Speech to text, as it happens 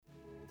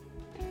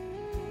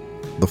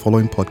The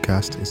following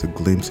podcast is a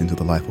glimpse into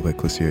the life of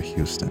Ecclesia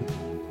Houston.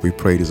 We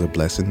pray it is a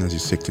blessing as you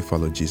seek to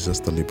follow Jesus,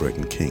 the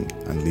liberating King,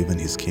 and live in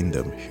His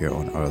kingdom here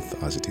on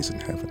earth as it is in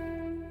heaven.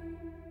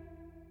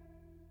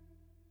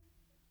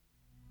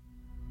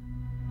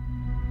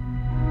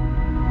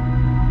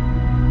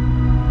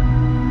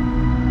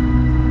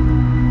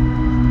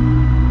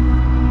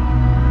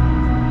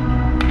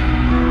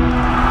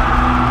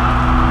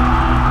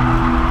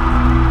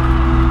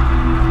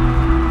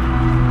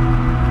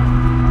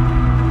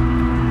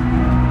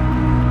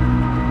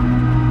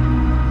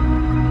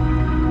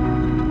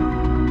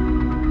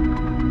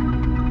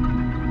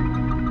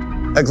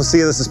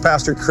 Ecclesia, this is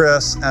Pastor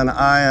Chris, and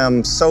I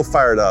am so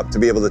fired up to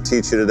be able to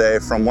teach you today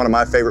from one of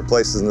my favorite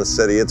places in the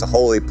city. It's a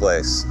holy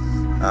place.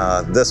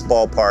 This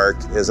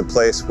ballpark is a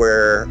place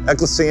where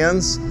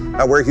Ecclesians,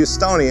 where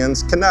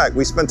Houstonians connect.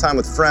 We spend time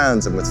with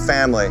friends and with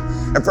family.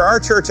 And for our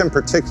church in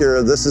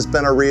particular, this has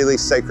been a really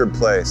sacred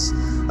place.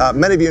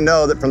 Many of you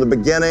know that from the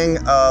beginning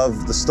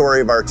of the story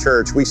of our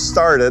church, we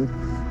started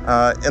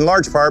in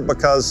large part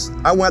because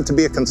I went to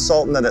be a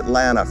consultant in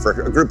Atlanta for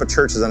a group of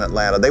churches in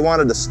Atlanta. They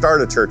wanted to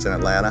start a church in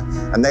Atlanta,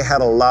 and they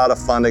had a lot of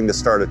funding to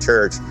start a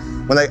church.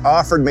 When they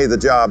offered me the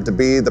job to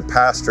be the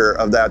pastor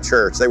of that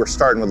church, they were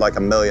starting with like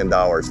 $1 million,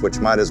 which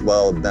might as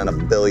well have been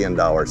 $1 billion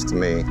to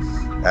me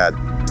at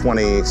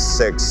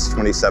 26,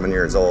 27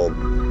 years old.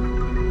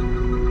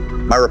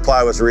 My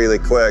reply was really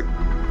quick.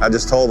 I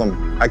just told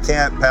them, I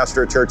can't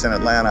pastor a church in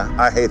Atlanta.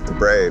 I hate the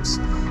Braves.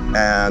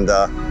 And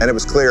it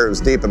was clear, it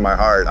was deep in my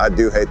heart. I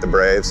do hate the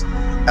Braves,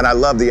 and I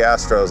love the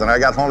Astros. And I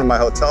got home to my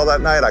hotel that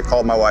night, I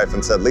called my wife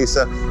and said,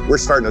 Lisa, we're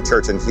starting a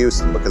church in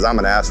Houston because I'm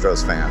an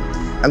Astros fan.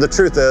 And the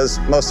truth is,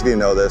 most of you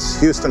know this,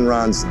 Houston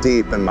runs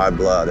deep in my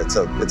blood. It's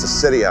a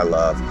city I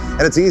love.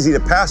 And it's easy to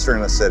pastor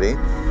in a city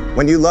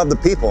when you love the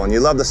people and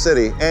you love the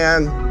city,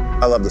 and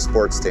I love the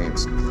sports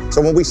teams. So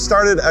when we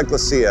started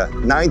Ecclesia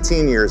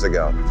 19 years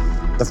ago,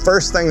 the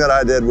first thing that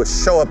I did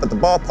was show up at the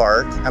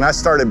ballpark, and I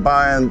started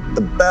buying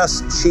the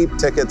best cheap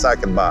tickets I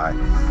could buy.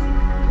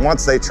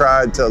 Once they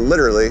tried to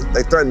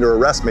they threatened to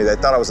arrest me. They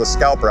thought I was a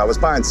scalper. I was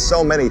buying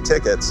so many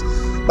tickets,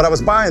 but I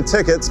was buying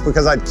tickets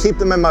because I'd keep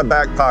them in my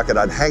back pocket.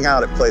 I'd hang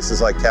out at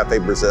places like Cafe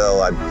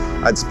Brazil.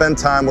 I'd spend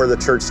time where the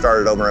church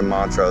started over in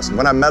Montrose. And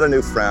when I met a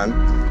new friend,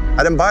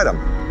 I'd invite him,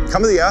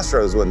 come to the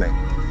Astros with me.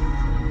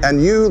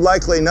 And you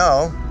likely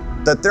know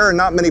that there are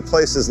not many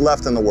places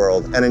left in the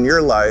world and in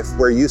your life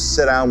where you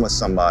sit down with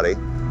somebody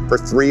for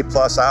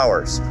 3+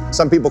 hours.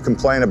 Some people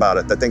complain about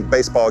it. They think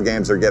baseball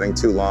games are getting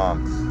too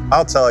long.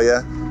 I'll tell you,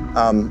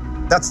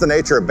 that's the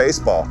nature of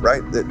baseball,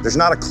 right? There's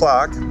not a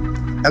clock.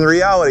 And the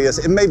reality is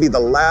it may be the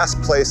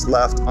last place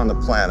left on the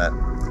planet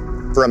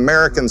for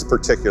Americans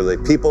particularly,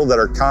 people that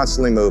are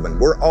constantly moving.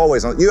 We're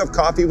always on. You have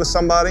coffee with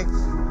somebody,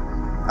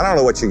 I don't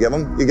know what you give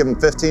them. You give them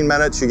 15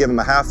 minutes, you give them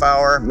a half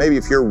hour. Maybe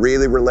if you're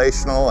really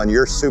relational and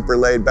you're super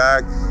laid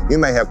back, you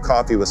may have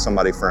coffee with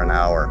somebody for an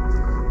hour.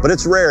 But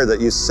it's rare that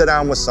you sit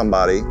down with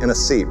somebody in a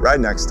seat right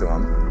next to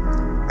them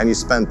and you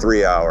spend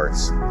 3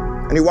 hours.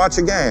 And you watch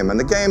a game, and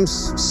the game's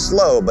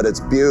slow, but it's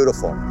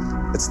beautiful.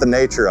 It's the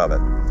nature of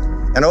it.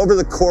 And over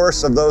the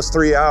course of those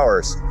 3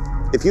 hours,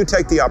 if you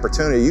take the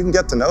opportunity, you can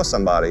get to know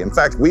somebody. In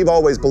fact, we've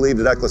always believed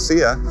at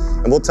Ecclesia,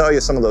 and we'll tell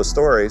you some of those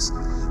stories,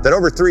 that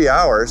over 3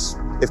 hours,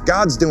 if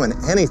God's doing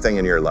anything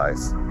in your life,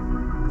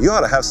 you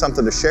ought to have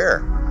something to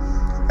share.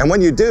 And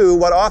when you do,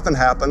 what often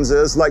happens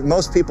is, like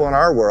most people in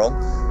our world,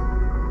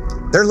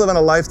 they're living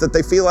a life that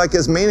they feel like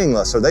is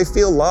meaningless, or they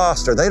feel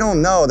lost, or they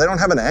don't know, they don't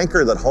have an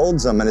anchor that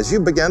holds them. And as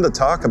you begin to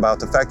talk about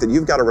the fact that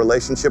you've got a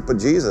relationship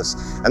with Jesus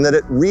and that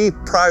it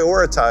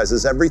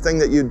reprioritizes everything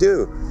that you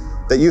do,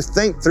 that you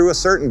think through a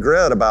certain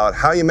grid about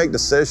how you make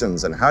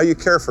decisions and how you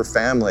care for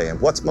family and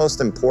what's most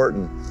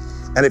important.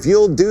 And if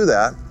you'll do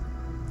that,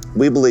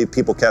 we believe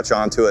people catch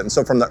on to it. And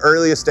so from the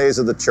earliest days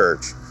of the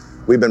church,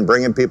 we've been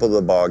bringing people to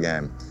the ball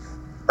game.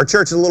 Our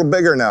church is a little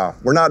bigger now.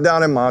 We're not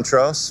down in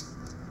Montrose,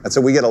 and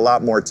so we get a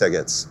lot more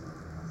tickets.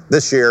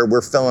 This year,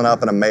 we're filling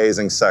up an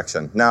amazing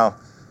section. Now,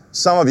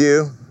 some of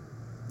you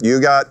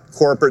got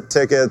corporate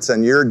tickets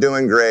and you're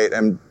doing great,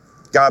 and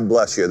God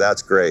bless you,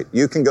 that's great.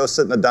 You can go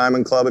sit in the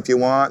Diamond Club if you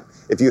want.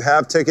 If you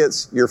have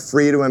tickets, you're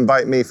free to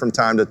invite me from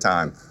time to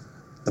time.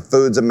 The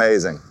food's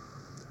amazing.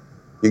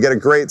 You get a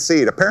great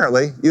seat.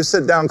 Apparently, you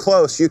sit down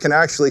close, you can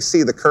actually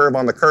see the curve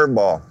on the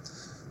curveball.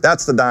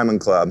 That's the Diamond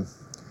Club.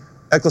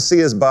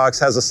 Ecclesia's box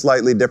has a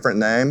slightly different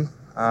name.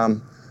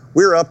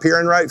 We're up here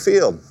in right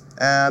field,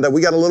 and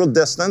we got a little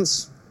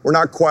distance. We're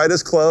not quite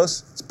as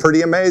close. It's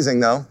pretty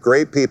amazing, though.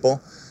 Great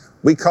people.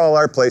 We call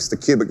our place the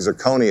Cubic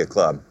Zirconia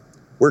Club.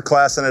 We're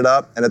classing it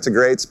up, and it's a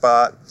great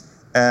spot.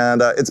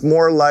 And it's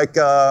more like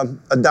a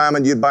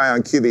diamond you'd buy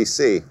on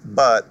QVC,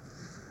 but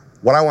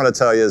what I want to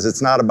tell you is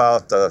it's not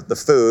about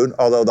the food,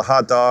 although the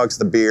hot dogs,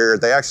 the beer,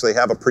 they actually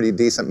have a pretty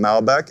decent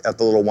Malbec at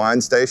the little wine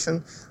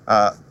station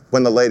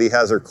when the lady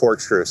has her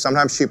corkscrew.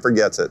 Sometimes she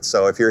forgets it.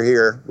 So if you're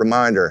here,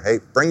 remind her, hey,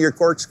 bring your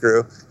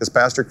corkscrew, because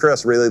Pastor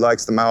Chris really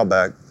likes the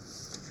Malbec.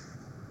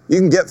 You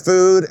can get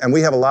food, and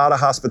we have a lot of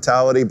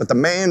hospitality, but the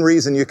main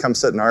reason you come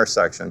sit in our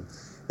section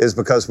is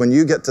because when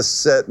you get to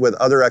sit with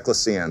other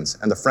Ecclesians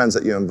and the friends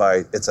that you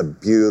invite, it's a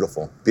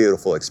beautiful,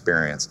 beautiful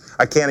experience.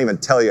 I can't even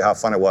tell you how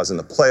fun it was in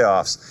the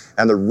playoffs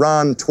and the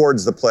run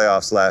towards the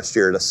playoffs last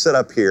year to sit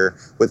up here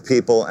with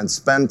people and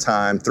spend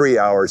time, 3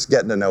 hours,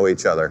 getting to know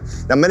each other.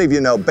 Now, many of you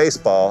know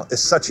baseball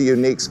is such a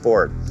unique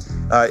sport.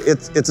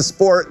 It's a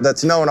sport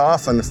that's known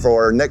often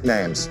for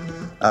nicknames.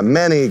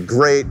 Many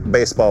great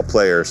baseball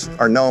players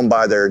are known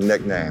by their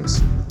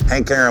nicknames.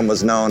 Hank Aaron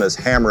was known as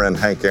Hammerin'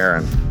 Hank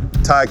Aaron.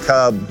 Ty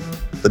Cobb,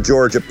 the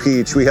Georgia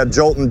Peach. We had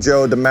Joltin'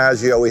 Joe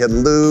DiMaggio. We had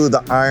Lou,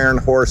 the Iron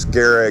Horse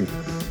Gehrig.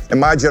 In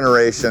my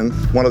generation,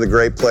 one of the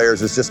great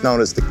players was just known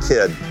as the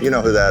Kid. You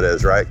know who that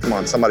is, right? Come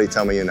on, somebody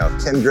tell me you know.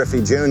 Ken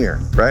Griffey Jr.,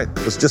 right?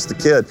 It was just the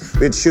Kid.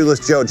 We had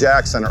Shoeless Joe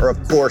Jackson, or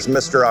of course,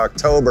 Mr.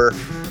 October,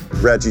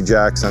 Reggie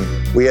Jackson.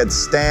 We had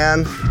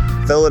Stan,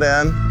 fill it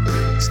in,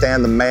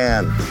 Stan the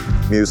Man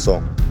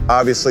Musial.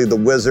 Obviously, the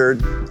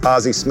Wizard,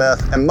 Ozzie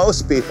Smith, and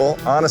most people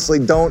honestly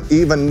don't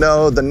even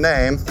know the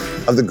name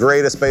of the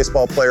greatest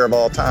baseball player of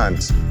all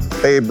times,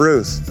 Babe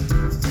Ruth.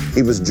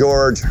 He was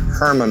George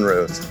Herman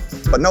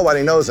Ruth, but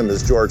nobody knows him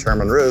as George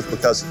Herman Ruth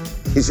because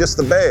he's just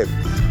the Babe.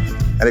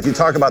 And if you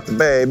talk about the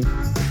Babe,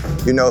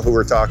 you know who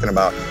we're talking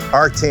about.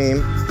 Our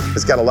team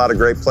has got a lot of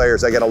great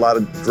players. They got a lot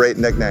of great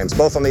nicknames,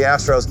 both on the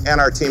Astros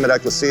and our team at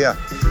Ecclesia.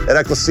 At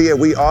Ecclesia,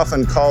 we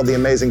often call the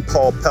amazing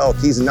Paul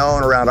Pelk. He's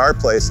known around our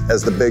place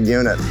as the big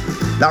unit.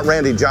 Not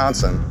Randy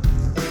Johnson,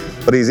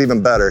 but he's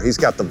even better. He's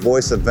got the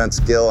voice of Vince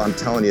Gill. I'm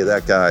telling you,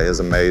 that guy is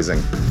amazing.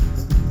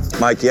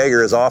 Mike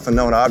Yeager is often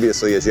known,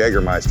 obviously, as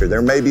Jägermeister.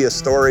 There may be a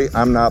story,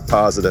 I'm not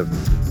positive.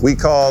 We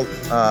call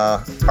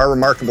our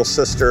remarkable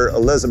sister,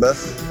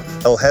 Elizabeth,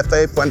 El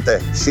Jefe Puente.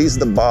 She's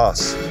the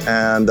boss.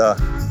 And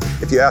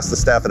if you ask the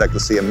staff at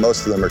Ecclesia,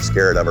 most of them are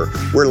scared of her.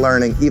 We're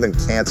learning even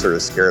cancer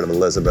is scared of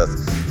Elizabeth.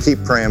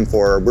 Keep praying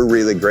for her. We're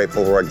really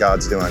grateful for what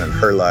God's doing in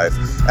her life.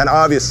 And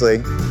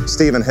obviously,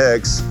 Stephen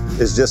Hicks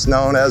is just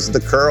known as the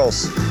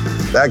Curls.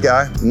 That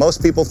guy,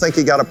 most people think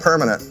he got a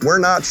permanent. We're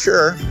not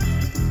sure.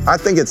 I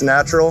think it's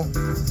natural,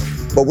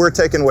 but we're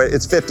taking away,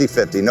 it's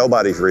 50-50.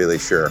 Nobody's really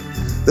sure.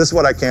 This is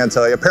what I can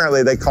tell you.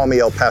 Apparently they call me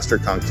El Pastor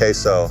Con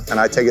Queso, and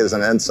I take it as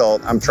an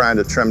insult. I'm trying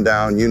to trim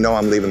down. You know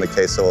I'm leaving the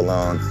queso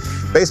alone.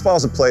 Baseball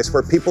is a place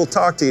where people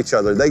talk to each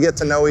other. They get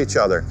to know each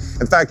other.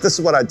 In fact, this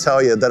is what I'd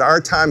tell you, that our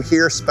time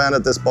here spent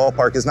at this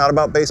ballpark is not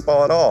about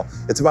baseball at all.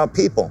 It's about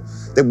people.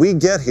 That we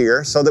get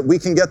here so that we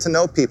can get to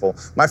know people.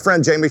 My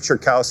friend Jamie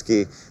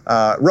Cherkowski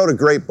wrote a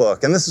great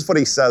book, and this is what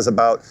he says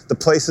about the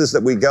places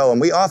that we go. And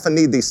we often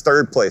need these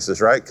third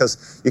places, right?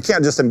 Because you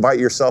can't just invite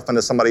yourself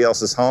into somebody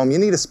else's home. You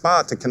need a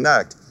spot to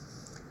connect.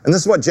 And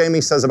this is what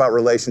Jamie says about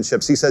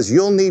relationships. He says,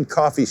 you'll need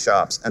coffee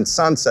shops and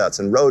sunsets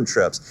and road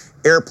trips,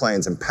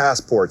 airplanes and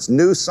passports,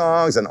 new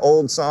songs and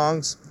old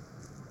songs,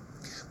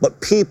 but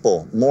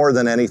people more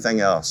than anything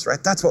else,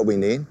 right? That's what we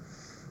need.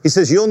 He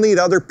says, you'll need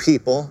other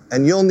people,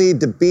 and you'll need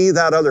to be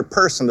that other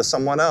person to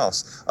someone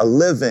else, a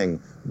living,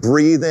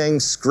 breathing,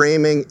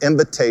 screaming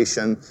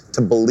invitation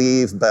to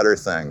believe better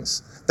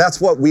things.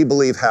 That's what we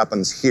believe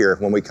happens here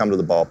when we come to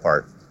the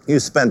ballpark. You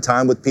spend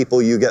time with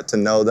people, you get to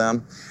know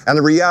them. And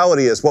the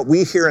reality is what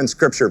we hear in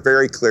Scripture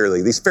very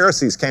clearly. These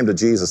Pharisees came to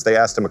Jesus, they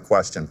asked him a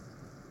question.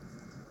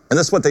 And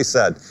this is what they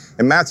said.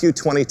 In Matthew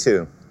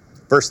 22,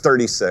 verse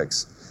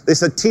 36, they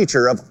said,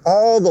 teacher, of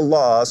all the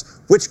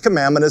laws, which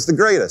commandment is the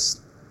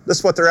greatest? This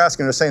is what they're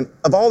asking. They're saying,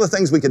 of all the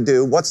things we could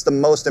do, what's the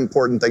most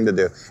important thing to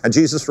do? And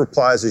Jesus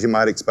replies, as you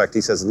might expect,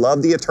 he says,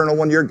 love the eternal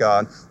one, your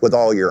God, with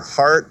all your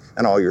heart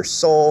and all your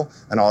soul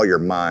and all your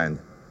mind.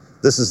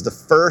 This is the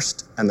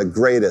first and the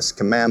greatest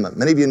commandment.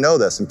 Many of you know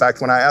this. In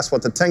fact, when I asked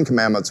what the 10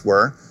 commandments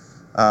were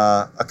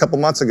a couple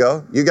months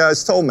ago, you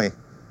guys told me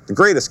the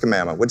greatest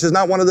commandment, which is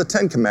not one of the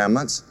 10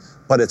 commandments,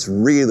 but it's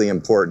really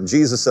important.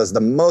 Jesus says the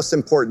most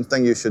important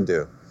thing you should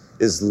do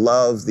is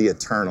love the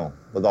eternal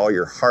with all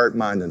your heart,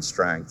 mind, and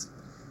strength.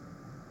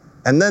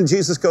 And then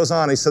Jesus goes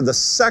on, he said the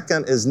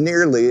second is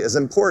nearly as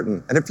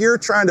important. And if you're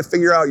trying to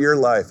figure out your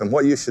life and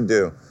what you should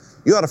do,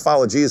 you ought to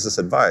follow Jesus'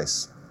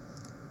 advice.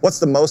 What's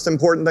the most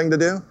important thing to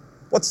do?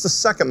 What's the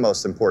second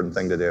most important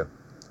thing to do?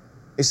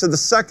 He said the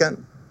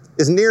second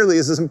is nearly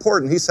as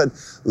important. He said,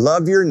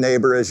 love your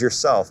neighbor as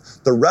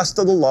yourself. The rest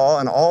of the law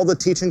and all the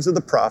teachings of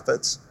the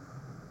prophets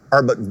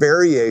are but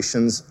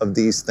variations of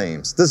these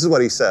themes. This is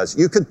what he says.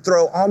 You could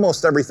throw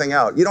almost everything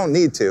out. You don't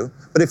need to,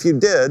 but if you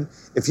did,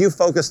 if you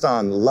focused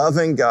on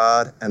loving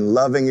God and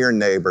loving your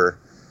neighbor,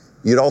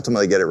 you'd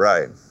ultimately get it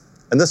right.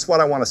 And this is what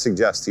I want to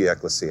suggest to you,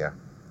 Ecclesia.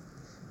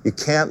 You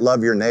can't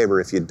love your neighbor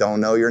if you don't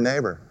know your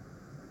neighbor.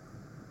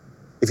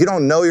 If you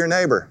don't know your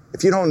neighbor,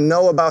 if you don't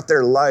know about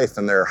their life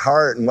and their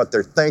heart and what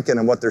they're thinking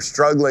and what they're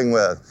struggling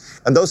with,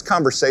 and those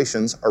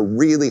conversations are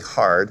really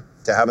hard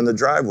to have in the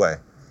driveway.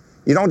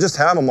 You don't just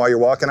have them while you're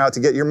walking out to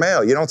get your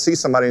mail. You don't see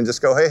somebody and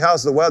just go, hey,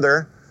 how's the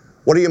weather?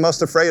 What are you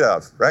most afraid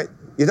of, right?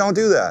 You don't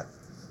do that.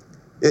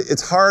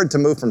 It's hard to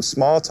move from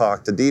small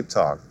talk to deep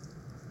talk.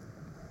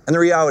 And the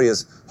reality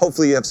is,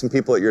 hopefully you have some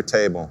people at your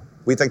table.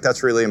 We think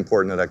that's really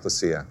important at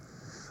Ecclesia.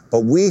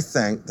 But we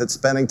think that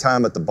spending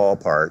time at the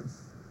ballpark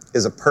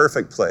is a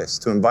perfect place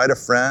to invite a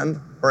friend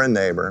or a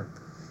neighbor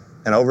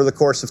And over the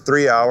course of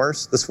 3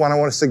 hours, this is what I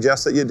want to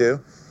suggest that you do.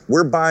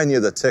 We're buying you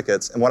the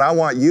tickets. And what I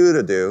want you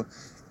to do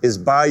is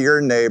buy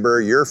your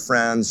neighbor, your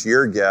friends,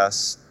 your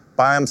guests,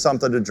 buy them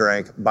something to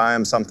drink, buy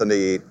them something to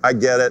eat. I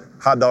get it.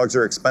 Hot dogs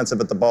are expensive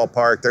at the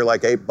ballpark. They're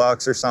like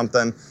 $8 or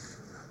something.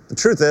 The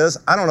truth is,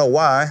 I don't know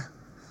why.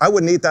 I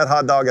wouldn't eat that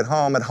hot dog at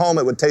home. At home,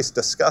 it would taste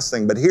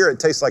disgusting, but here it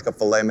tastes like a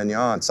filet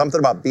mignon. Something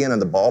about being in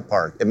the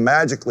ballpark. It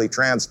magically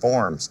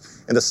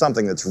transforms into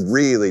something that's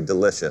really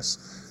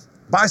delicious.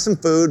 Buy some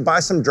food, buy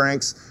some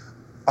drinks,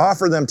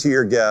 offer them to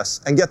your guests,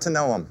 and get to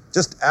know them.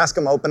 Just ask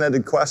them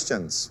open-ended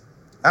questions.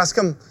 Ask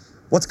them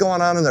what's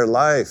going on in their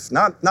life.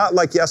 Not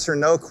like yes or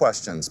no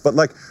questions, but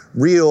like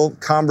real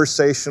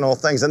conversational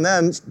things. And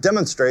then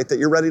demonstrate that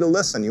you're ready to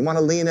listen. You want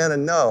to lean in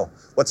and know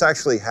what's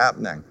actually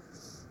happening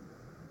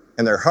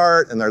in their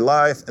heart, in their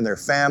life, in their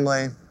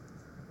family.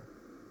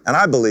 And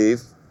I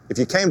believe if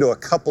you came to a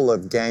couple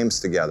of games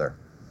together,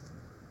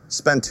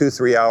 spend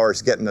 2-3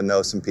 hours getting to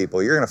know some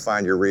people, you're going to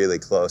find you're really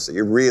close, that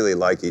you really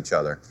like each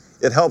other.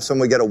 It helps when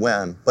we get a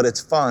win, but it's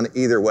fun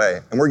either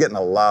way. And we're getting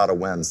a lot of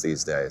wins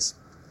these days.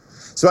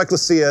 So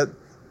Ecclesia,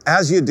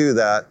 as you do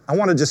that, I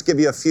want to just give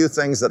you a few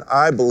things that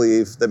I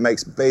believe that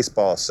makes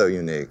baseball so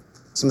unique.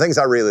 Some things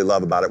I really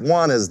love about it.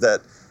 One is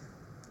that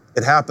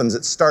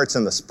it starts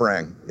in the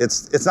spring.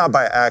 It's not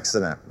by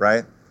accident,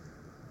 right?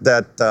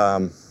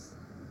 That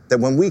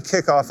when we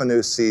kick off a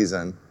new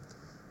season,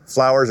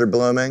 flowers are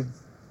blooming.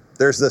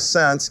 There's this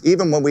sense,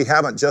 even when we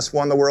haven't just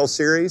won the World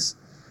Series,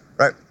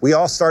 right? We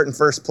all start in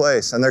first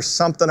place, and there's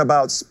something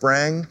about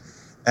spring,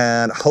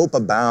 and hope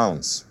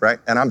abounds, right?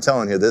 And I'm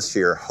telling you, this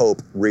year,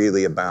 hope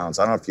really abounds.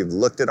 I don't know if you've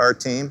looked at our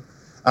team.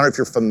 I don't know if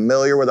you're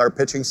familiar with our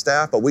pitching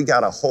staff, but we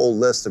got a whole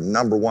list of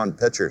 #1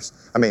 pitchers.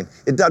 I mean,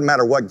 it doesn't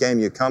matter what game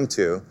you come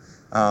to.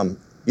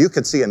 You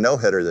could see a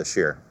no-hitter this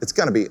year. It's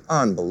going to be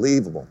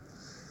unbelievable.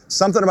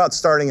 Something about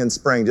starting in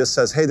spring just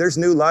says, hey, there's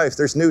new life,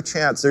 there's new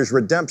chance, there's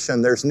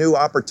redemption, there's new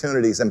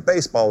opportunities, and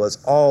baseball is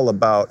all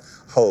about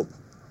hope.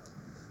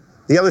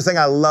 The other thing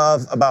I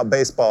love about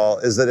baseball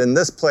is that in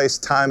this place,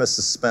 time is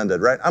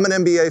suspended, right? I'm an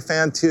NBA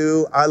fan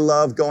too. I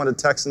love going to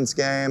Texans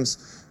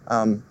games.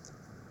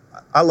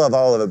 I love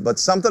all of it, but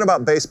something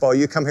about baseball,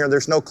 you come here,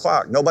 there's no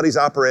clock. Nobody's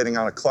operating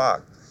on a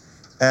clock.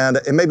 And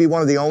it may be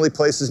one of the only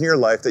places in your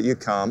life that you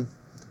come.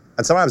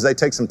 And sometimes they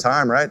take some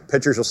time, right?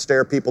 Pitchers will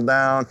stare people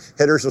down.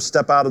 Hitters will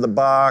step out of the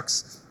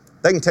box.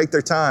 They can take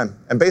their time.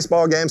 And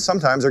baseball games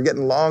sometimes are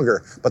getting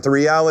longer. But the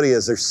reality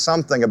is there's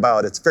something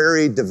about it. It's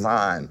very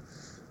divine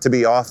to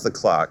be off the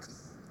clock,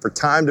 for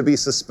time to be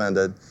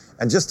suspended,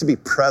 and just to be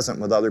present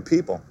with other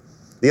people.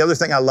 The other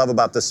thing I love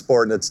about this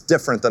sport, and it's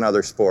different than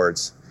other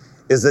sports,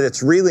 is that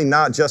it's really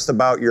not just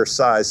about your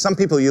size. Some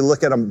people, you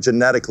look at them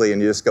genetically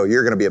and you just go,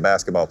 you're going to be a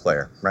basketball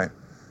player, right?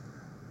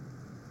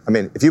 I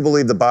mean, if you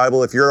believe the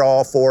Bible, if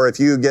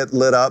you get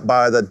lit up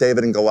by the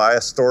David and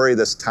Goliath story,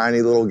 this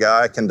tiny little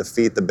guy can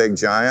defeat the big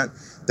giant,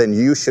 then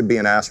you should be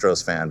an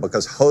Astros fan,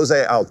 because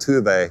Jose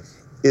Altuve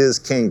is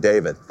King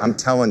David. I'm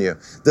telling you,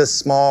 this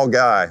small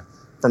guy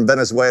from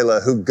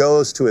Venezuela who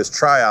goes to his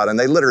tryout and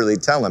they literally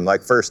tell him,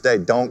 like first day,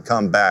 don't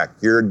come back,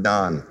 you're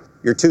done.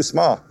 You're too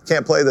small,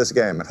 can't play this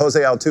game. And Jose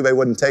Altuve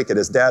wouldn't take it.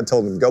 His dad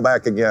told him, go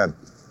back again,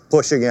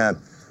 push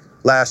again.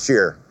 Last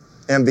year,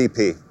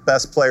 MVP,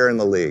 best player in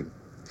the league.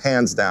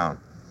 Hands down.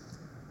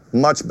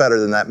 Much better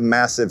than that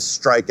massive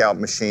strikeout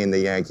machine the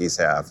Yankees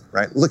have,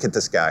 right? Look at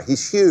this guy.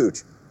 He's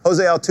huge.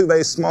 Jose Altuve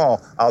is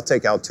small. I'll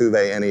take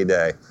Altuve any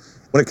day.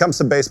 When it comes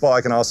to baseball,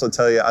 I can also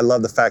tell you, I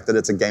love the fact that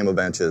it's a game of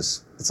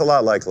inches. It's a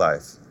lot like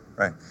life,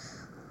 right?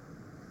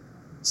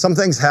 Some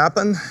things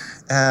happen,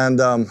 and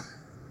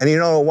you don't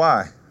know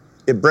why.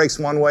 It breaks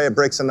one way, it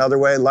breaks another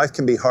way. Life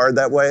can be hard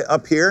that way.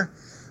 Up here,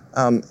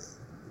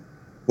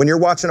 when you're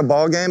watching a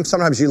ball game,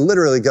 sometimes you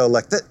literally go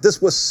like,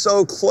 this was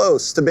so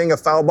close to being a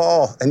foul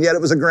ball, and yet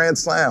it was a grand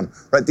slam,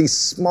 right? These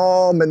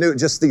small, minute,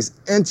 just these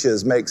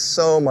inches make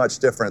so much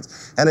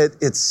difference, and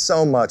it's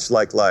so much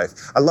like life.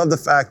 I love the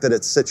fact that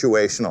it's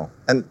situational,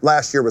 and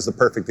last year was the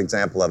perfect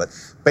example of it.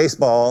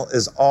 Baseball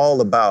is all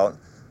about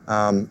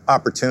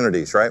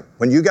opportunities, right?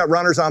 When you got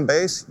runners on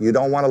base, you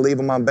don't want to leave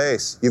them on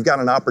base. You've got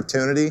an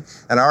opportunity,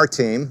 and our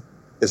team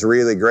is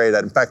really great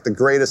at. In fact, the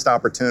greatest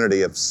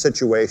opportunity of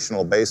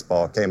situational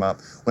baseball came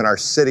up when our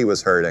city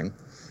was hurting.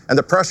 And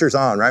the pressure's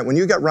on, right? When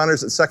you got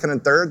runners at second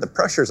and third, the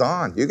pressure's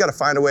on. You got to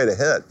find a way to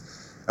hit.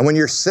 And when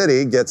your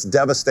city gets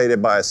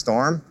devastated by a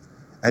storm,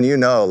 and you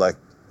know, like,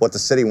 what the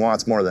city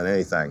wants more than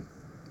anything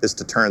is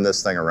to turn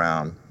this thing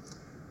around.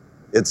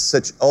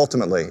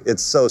 Ultimately,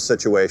 it's so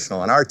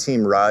situational, and our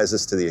team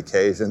rises to the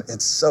occasion.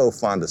 It's so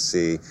fun to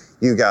see.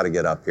 You got to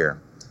get up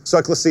here. So,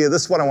 Ecclesia,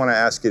 this is what I want to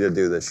ask you to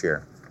do this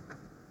year.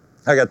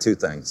 I got two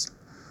things.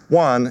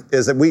 One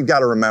is that we've got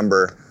to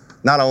remember,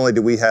 not only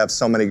do we got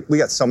so many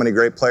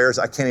great players,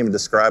 I can't even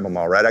describe them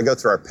all, right? I go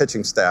through our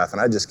pitching staff and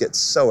I just get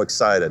so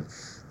excited.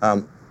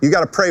 You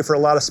got to pray for a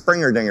lot of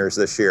Springer dingers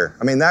this year.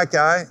 I mean, that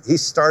guy, he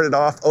started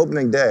off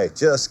opening day,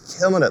 just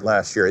killing it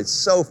last year. It's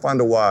so fun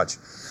to watch.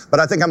 But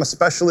I think I'm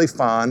especially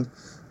fond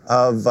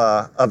of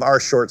our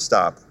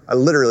shortstop.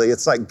 Literally,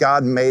 it's like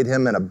God made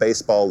him in a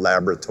baseball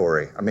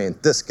laboratory. I mean,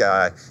 this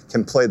guy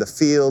can play the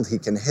field, he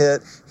can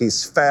hit,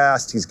 he's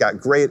fast, he's got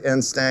great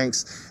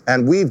instincts,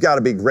 and we've got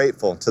to be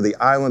grateful to the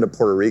island of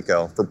Puerto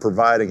Rico for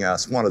providing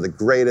us one of the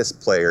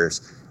greatest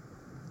players,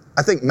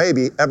 I think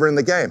maybe ever in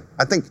the game.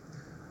 I think,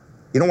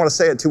 you don't want to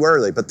say it too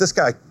early, but this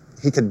guy,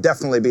 he could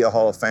definitely be a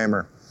Hall of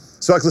Famer.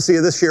 So Ecclesia,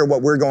 this year,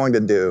 what we're going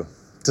to do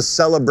to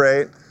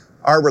celebrate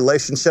our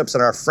relationships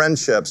and our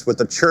friendships with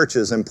the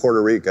churches in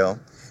Puerto Rico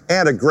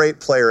and a great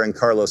player in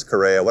Carlos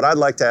Correa, what I'd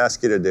like to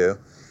ask you to do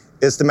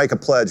is to make a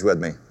pledge with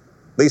me.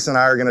 Lisa and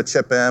I are going to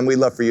chip in. We'd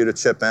love for you to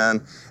chip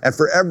in. And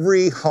for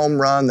every home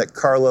run that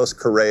Carlos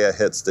Correa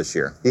hits this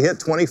year, he hit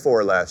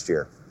 24 last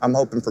year. I'm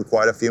hoping for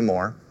quite a few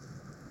more.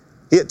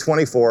 He hit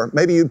 24.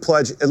 Maybe you'd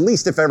pledge, at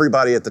least if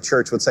everybody at the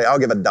church would say, I'll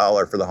give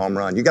 $1 for the home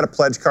run. You got a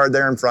pledge card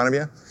there in front of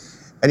you?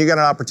 And you got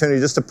an opportunity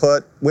just to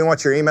put, we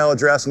want your email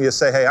address, and you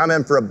say, hey, I'm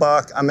in for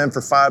 $1, I'm in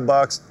for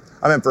 $5,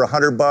 I'm in for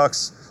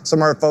 $100. Some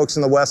of our folks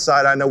in the West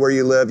Side, I know where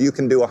you live, you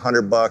can do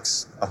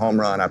 $100 a home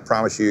run. I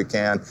promise you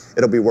can.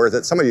 It'll be worth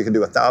it. Some of you can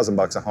do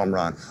 $1,000 a home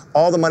run.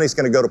 All the money's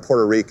going to go to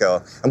Puerto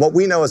Rico. And what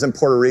we know is in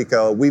Puerto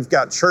Rico, we've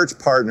got church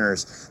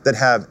partners that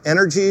have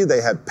energy, they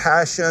have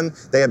passion,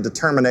 they have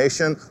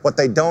determination. What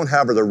they don't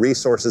have are the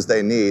resources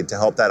they need to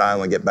help that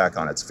island get back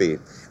on its feet.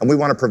 And we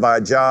want to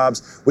provide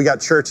jobs. We got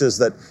churches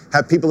that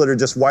have people that are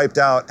just wiped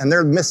out, and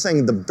they're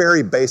missing the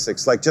very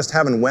basics, like just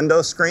having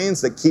window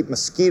screens that keep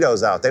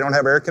mosquitoes out. They don't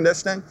have air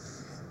conditioning.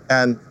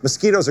 And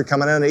mosquitoes are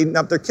coming in and eating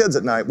up their kids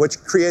at night, which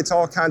creates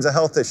all kinds of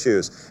health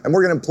issues. And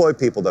we're going to employ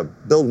people to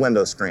build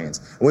window screens.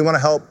 And we want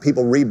to help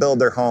people rebuild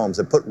their homes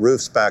and put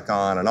roofs back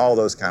on and all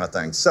those kind of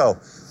things. So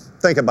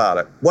think about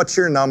it. What's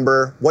your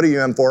number? What are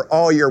you in for?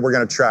 All year we're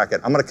going to track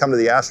it. I'm going to come to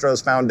the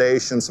Astros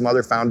Foundation, some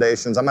other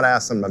foundations. I'm going to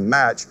ask them to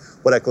match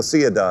what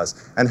Ecclesia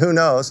does. And who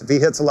knows, if he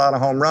hits a lot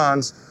of home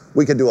runs,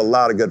 we could do a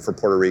lot of good for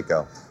Puerto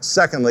Rico.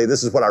 Secondly,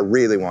 this is what I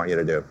really want you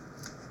to do.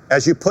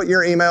 As you put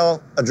your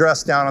email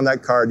address down on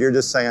that card, you're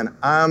just saying,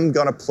 I'm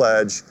going to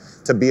pledge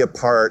to be a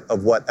part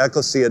of what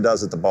Ecclesia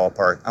does at the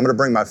ballpark. I'm going to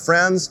bring my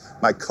friends,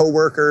 my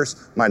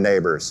coworkers, my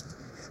neighbors.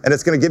 And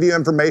it's going to give you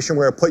information.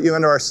 We're going to put you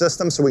into our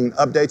system so we can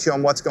update you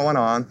on what's going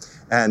on.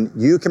 And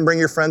you can bring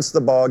your friends to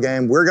the ball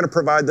game. We're going to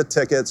provide the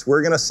tickets.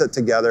 We're going to sit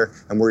together,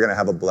 and we're going to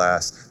have a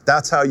blast.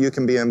 That's how you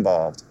can be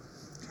involved.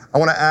 I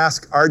want to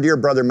ask our dear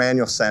brother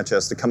Manuel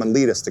Sanchez to come and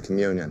lead us to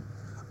communion.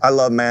 I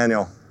love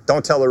Manuel.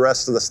 Don't tell the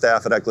rest of the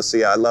staff at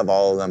Ecclesia, I love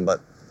all of them, but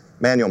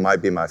Manuel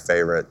might be my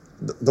favorite.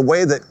 The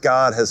way that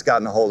God has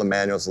gotten a hold of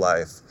Manuel's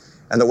life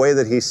and the way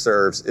that he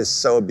serves is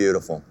so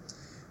beautiful.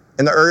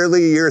 In the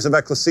early years of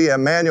Ecclesia,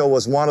 Manuel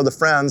was one of the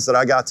friends that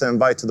I got to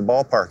invite to the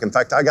ballpark. In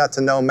fact, I got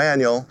to know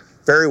Manuel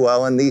very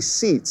well in these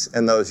seats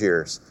in those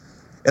years.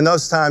 In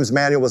those times,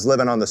 Manuel was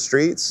living on the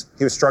streets.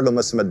 He was struggling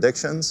with some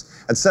addictions.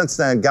 And since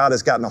then, God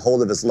has gotten a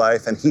hold of his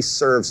life, and he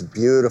serves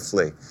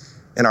beautifully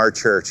in our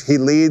church. He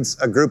leads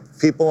a group of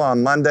people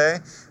on Monday,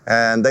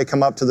 and they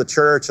come up to the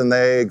church and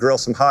they grill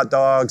some hot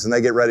dogs and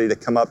they get ready to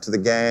come up to the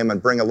game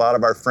and bring a lot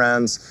of our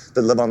friends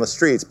that live on the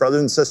streets, brothers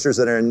and sisters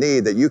that are in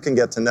need that you can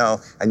get to know,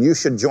 and you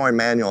should join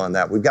Manuel in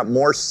that. We've got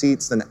more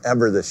seats than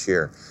ever this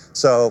year.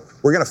 So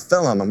we're going to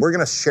fill them and we're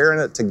going to share in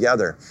it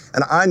together.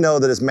 And I know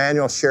that as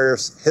Manuel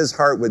shares his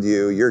heart with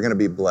you, you're going to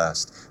be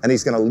blessed. And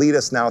he's going to lead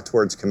us now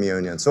towards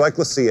communion. So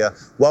Ecclesia,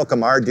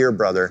 welcome our dear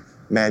brother,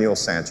 Manuel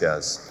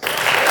Sanchez.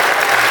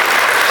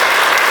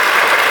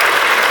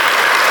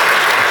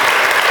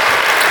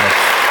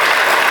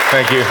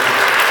 Thank you.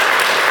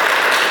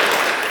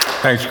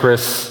 Thanks,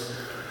 Chris.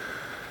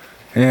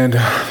 And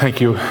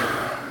thank you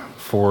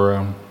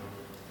for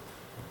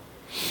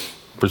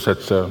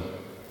such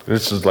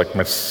this is like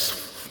my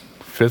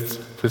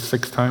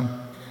sixth time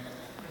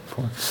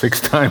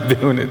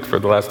doing it for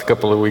the last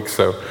couple of weeks.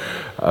 So,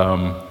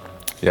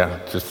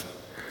 just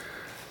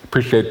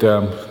appreciate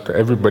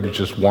everybody's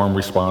just warm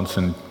response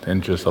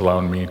and just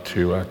allowing me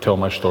to tell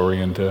my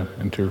story and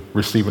to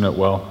receiving it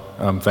well.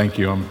 Thank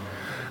you.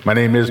 My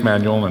name is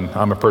Manuel, and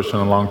I'm a person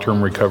in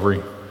long-term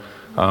recovery.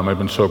 I've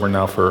been sober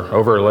now for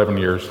over 11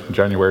 years.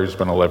 January has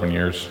been 11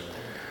 years.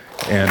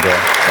 And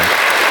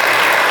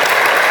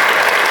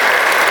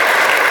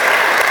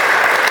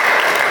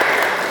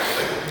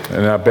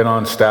I've been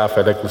on staff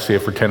at Ecclesia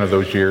for 10 of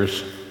those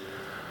years.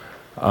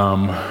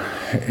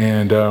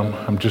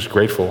 I'm just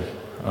grateful.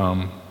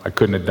 I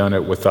couldn't have done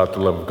it without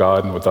the love of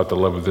God and without the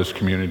love of this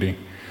community.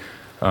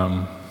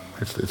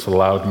 It's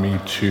allowed me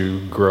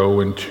to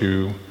grow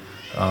into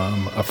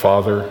a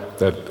father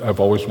that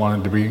I've always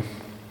wanted to be,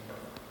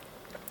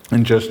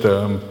 and just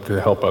to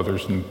help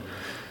others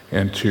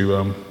and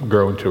to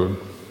grow into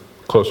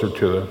closer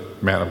to the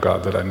man of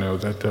God that I know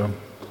that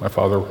my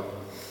Father,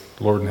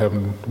 Lord in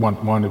heaven,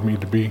 wanted me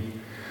to be.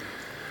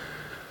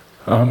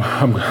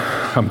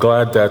 I'm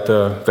glad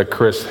that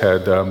Chris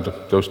had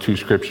those two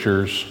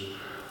scriptures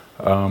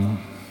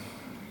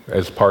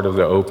as part of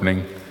the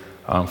opening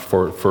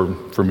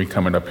for me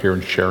coming up here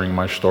and sharing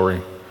my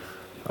story.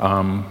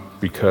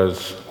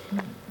 Because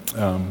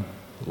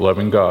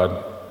loving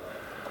God,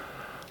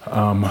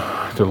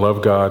 to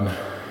love God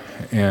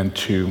and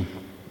to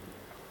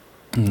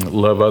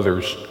love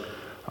others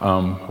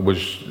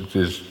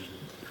was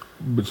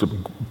a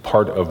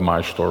part of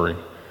my story.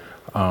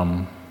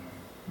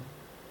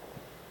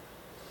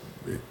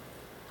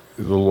 The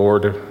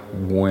Lord,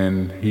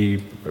 when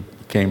He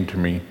came to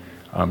me,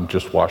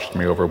 just washed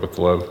me over with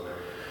love.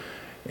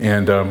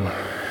 And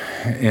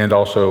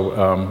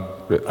also,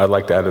 I'd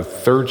like to add a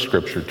third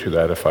scripture to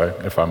that,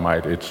 if I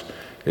might. It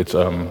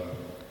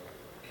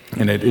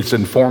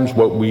informs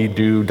what we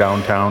do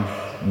downtown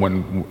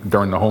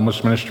during the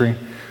homeless ministry.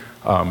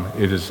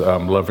 It is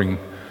loving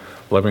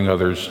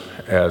others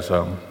as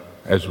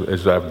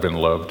I've been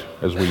loved,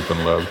 as we've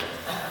been loved,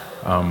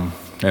 and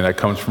that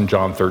comes from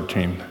John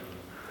 13.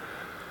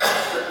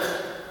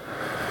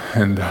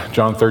 And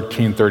John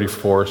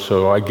 13:34.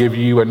 So I give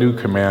you a new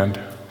command: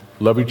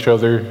 love each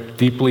other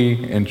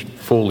deeply and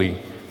fully.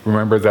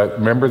 Remember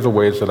the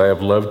ways that I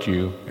have loved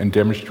you, and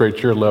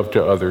demonstrate your love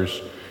to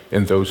others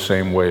in those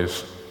same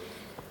ways.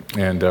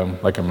 And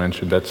like I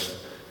mentioned, that's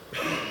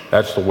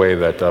the way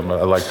that I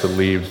like to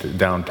leave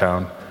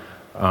downtown,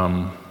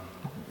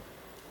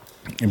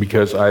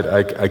 because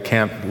I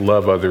can't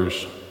love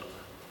others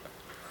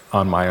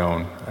on my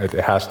own. It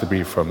has to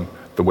be from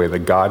the way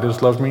that God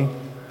has loved me,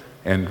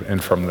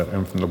 and from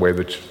the way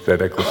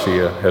that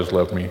Ecclesia has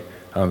loved me,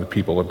 the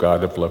people of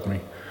God have loved me.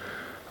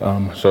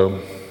 So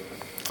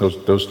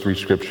those three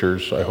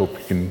scriptures, I hope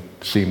you can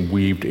see them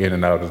weaved in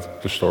and out of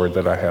the story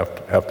that I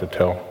have to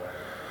tell.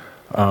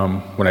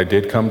 When I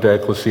did come to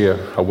Ecclesia,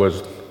 I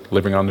was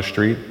living on the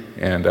street,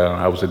 and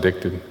I was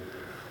addicted.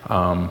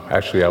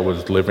 Actually, I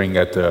was living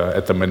at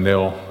the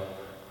Manil,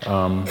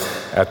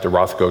 at the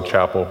Rothko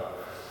Chapel,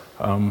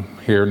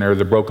 here near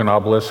the Broken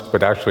Obelisk,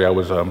 but actually I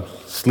was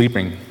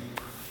sleeping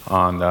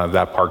on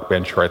that park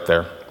bench right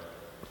there.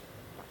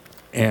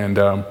 And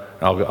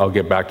I'll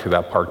get back to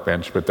that park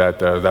bench, but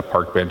that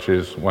park bench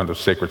is one of the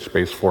sacred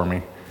space for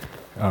me.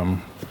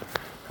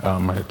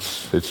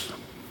 It's a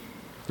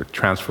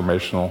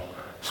transformational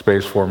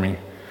space for me.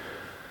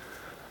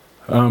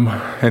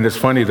 And it's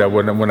funny that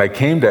when I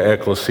came to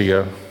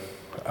Ecclesia,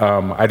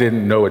 I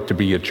didn't know it to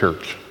be a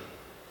church.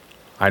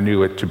 I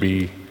knew it to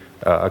be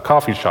a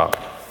coffee shop.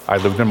 I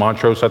lived in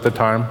Montrose at the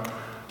time,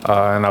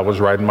 and I was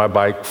riding my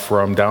bike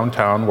from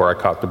downtown, where I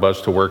caught the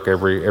bus to work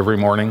every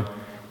morning,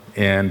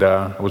 and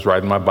I was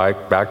riding my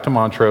bike back to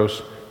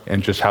Montrose,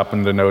 and just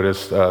happened to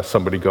notice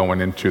somebody going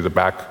into the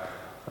back,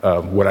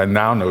 what I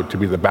now know to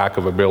be the back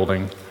of a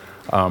building,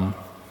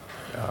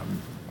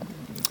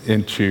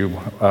 into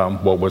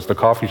what was the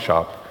coffee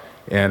shop.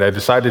 And I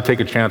decided to take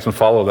a chance and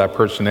follow that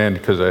person in,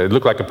 because it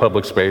looked like a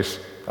public space.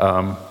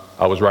 I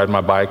was riding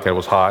my bike, it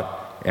was hot,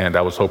 and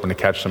I was hoping to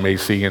catch some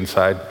AC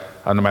inside,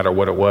 no matter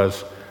what it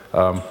was.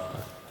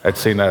 I'd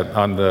seen that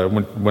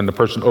when the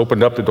person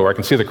opened up the door, I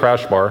can see the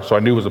crash bar, so I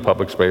knew it was a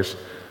public space.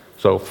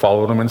 So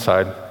followed them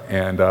inside,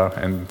 and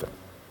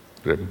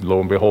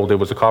lo and behold, it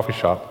was a coffee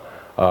shop,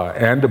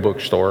 and a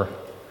bookstore,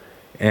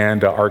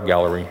 and an art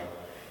gallery,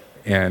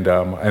 and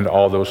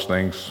all those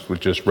things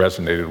just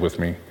resonated with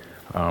me,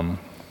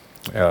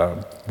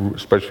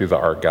 especially the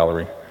art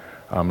gallery,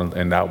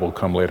 and that will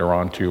come later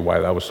on too, why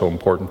that was so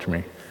important to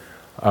me.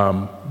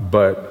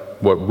 But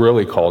what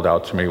really called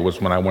out to me was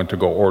when I went to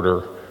go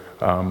order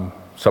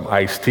some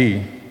iced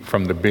tea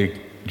from the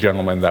big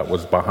gentleman that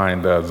was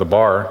behind the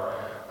bar.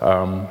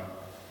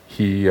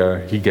 He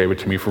gave it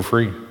to me for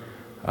free,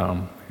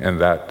 and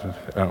that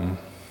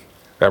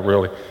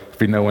really,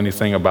 if you know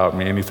anything about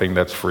me, anything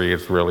that's free,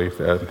 it's really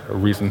a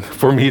reason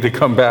for me to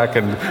come back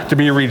and to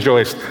be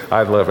rejoiced.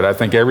 I love it. I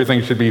think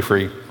everything should be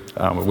free.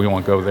 We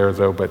won't go there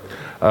though, but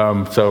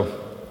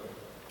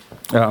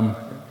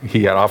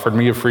he had offered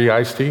me a free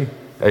iced tea,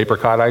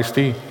 apricot iced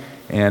tea,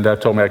 and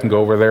told me I can go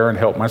over there and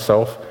help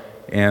myself,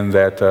 and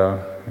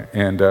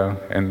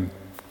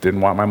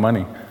didn't want my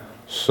money.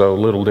 So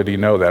little did he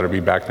know that I'd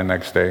be back the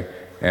next day,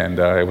 and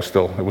it was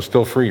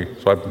still free.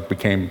 So I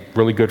became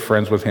really good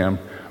friends with him,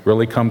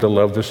 really come to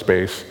love the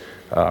space,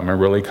 and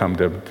really come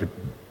to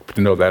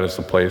know that it's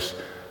a place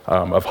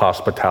of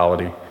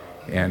hospitality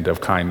and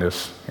of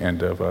kindness, and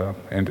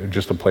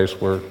just a place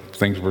where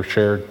things were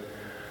shared.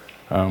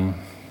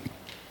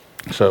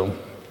 So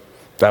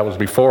that was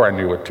before I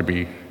knew it to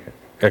be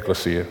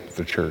Ecclesia,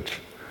 the church.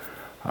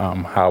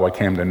 How I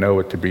came to know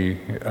it to be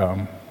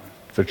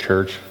the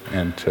church,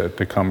 and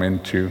to come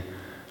into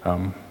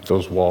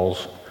those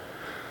walls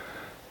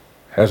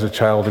as a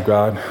child of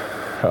God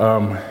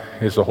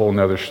is a whole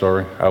nother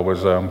story. I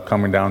was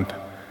coming downtown,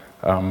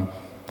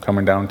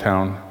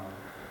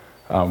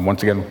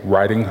 once again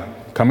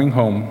coming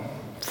home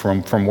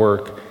from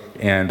work,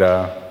 and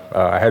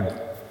I had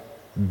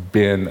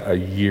been a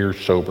year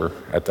sober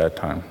at that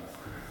time,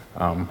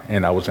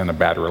 and I was in a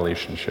bad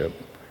relationship,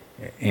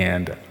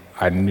 and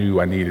I knew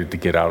I needed to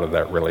get out of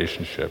that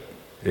relationship.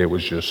 It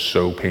was just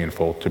so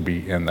painful to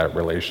be in that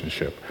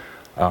relationship.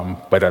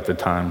 But at the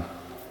time,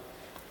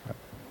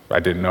 I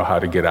didn't know how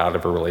to get out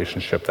of a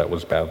relationship that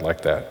was bad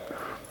like that.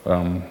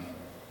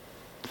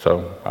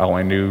 So all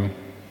I knew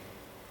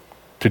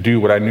to do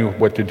what I knew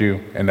what to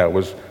do, and that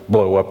was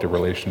blow up the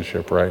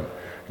relationship, right?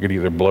 I could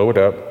either blow it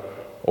up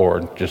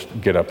or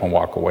just get up and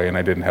walk away, and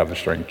I didn't have the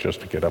strength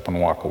just to get up and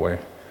walk away.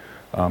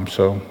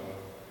 So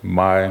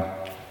my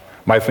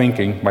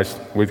thinking,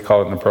 we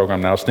call it in the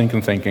program now,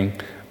 stinking thinking,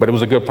 but it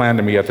was a good plan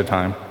to me at the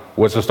time,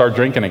 was to start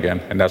drinking again,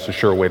 and that's a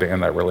sure way to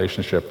end that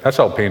relationship. That's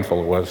how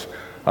painful it was.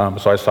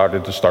 So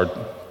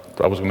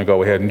I was going to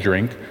go ahead and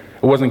drink.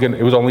 It was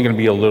only going to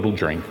be a little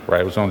drink,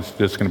 right? It was only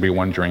just going to be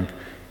one drink,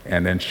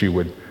 and then she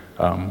would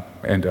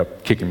end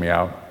up kicking me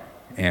out,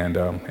 and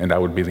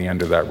that would be the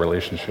end of that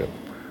relationship.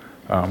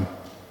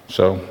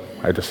 So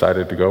I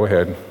decided to go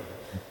ahead,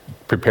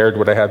 prepared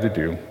what I had to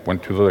do,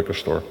 went to the liquor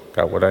store,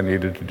 got what I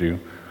needed to do.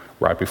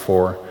 Right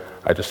before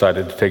I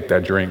decided to take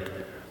that drink,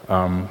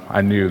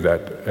 I knew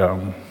that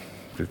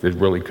it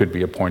really could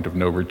be a point of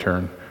no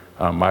return.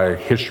 My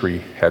history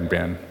had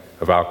been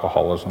of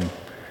alcoholism,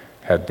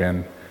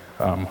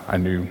 I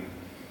knew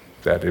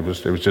that it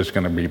was just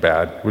going to be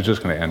bad. It was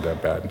just going to end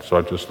up bad. So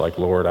I was just like,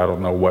 Lord, I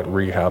don't know what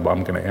rehab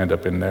I'm going to end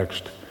up in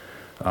next,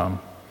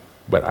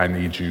 but I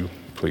need you,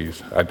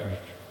 please.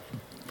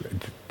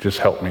 Just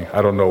help me.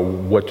 I don't know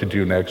what to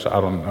do next.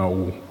 I don't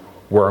know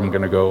where I'm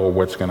going to go or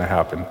what's going to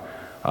happen,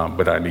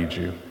 but I need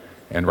you.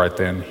 And right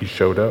then he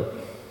showed up.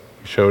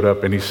 He showed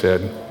up and he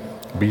said,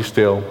 be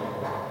still,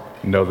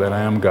 know that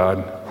I am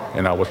God,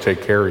 and I will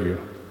take care of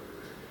you.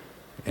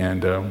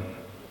 And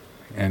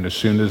as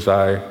soon as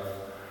I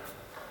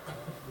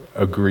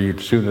agreed,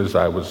 as soon as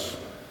I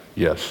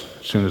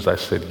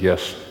said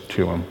yes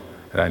to him,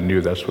 and I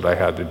knew that's what I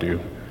had to do,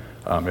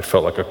 it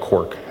felt like a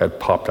cork had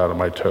popped out of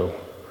my toe.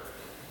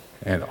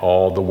 And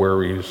all the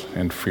worries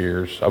and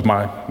fears of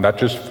not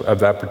just of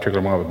that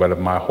particular moment, but of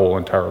my whole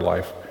entire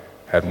life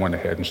had went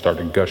ahead and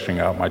started gushing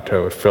out my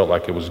toe. It felt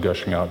like it was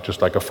gushing out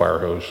just like a fire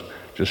hose,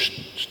 just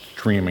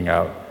streaming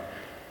out.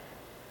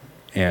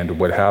 And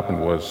what happened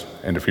was,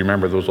 and if you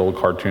remember those old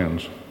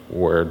cartoons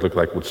where it looked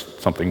like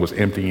something was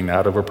emptying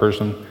out of a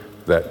person,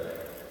 that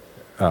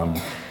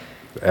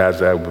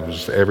as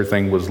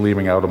everything was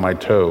leaving out of my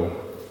toe,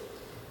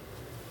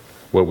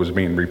 what was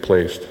being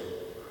replaced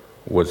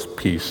was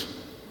peace.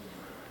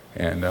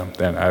 And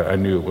then I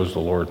knew it was the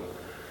Lord.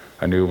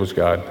 I knew it was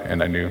God,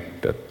 and I knew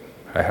that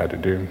I had to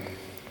do.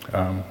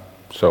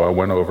 So I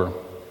went over,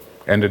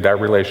 ended that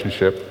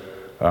relationship,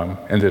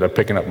 ended up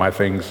picking up my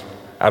things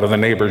out of the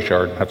neighbor's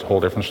yard. That's a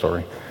whole different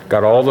story.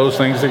 Got all those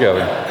things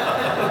together.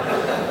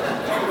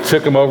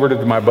 Took them over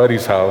to my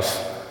buddy's house.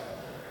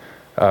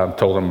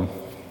 Told him,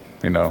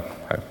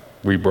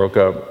 we broke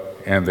up,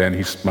 and then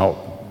he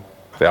smelled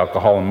the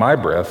alcohol in my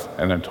breath,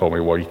 and then told me,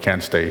 well, you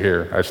can't stay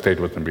here. I stayed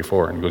with him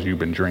before, and he goes, you've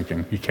been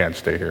drinking. You can't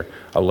stay here.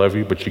 I love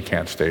you, but you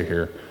can't stay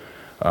here.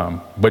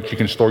 But you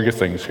can store your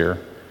things here.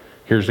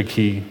 Here's the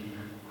key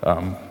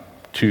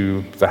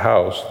to the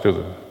house. We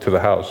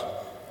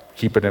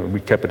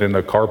kept it in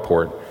the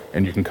carport,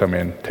 and you can come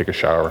in, take a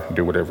shower, and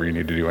do whatever you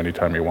need to do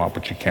anytime you want,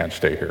 but you can't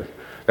stay here.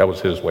 That was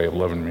his way of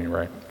loving me,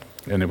 right?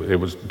 And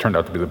it turned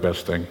out to be the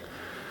best thing.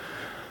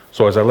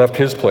 So as I left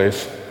his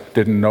place,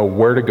 didn't know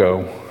where to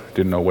go,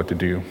 didn't know what to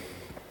do,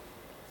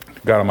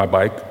 got on my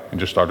bike and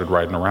just started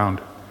riding around.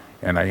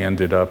 And I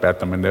ended up at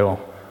the Manil,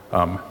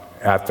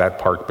 at that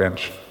park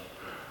bench.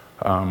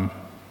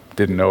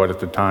 Didn't know it at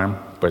the time,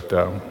 but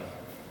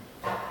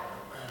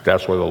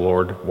that's where the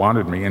Lord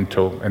wanted me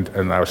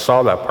and I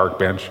saw that park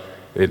bench.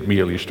 It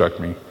immediately struck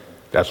me.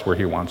 That's where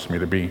he wants me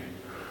to be.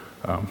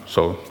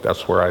 So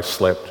that's where I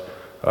slept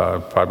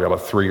probably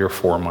about 3 or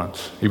 4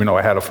 months. Even though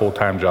I had a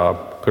full-time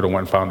job, could have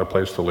went and found a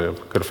place to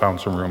live, could have found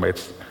some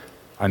roommates.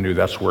 I knew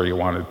that's where he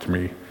wanted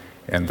me,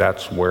 and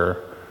that's where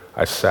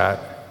I sat.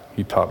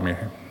 He taught me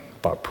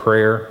about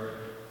prayer,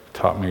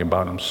 taught me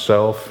about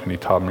himself, and he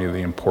taught me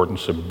the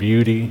importance of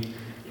beauty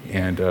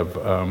and of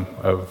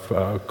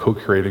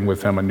co-creating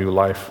with him a new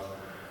life.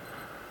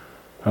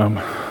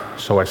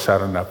 So I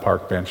sat on that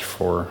park bench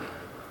for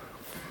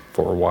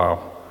a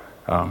while.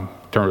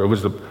 It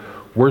was the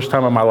worst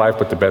time of my life,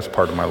 but the best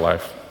part of my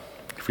life,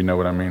 if you know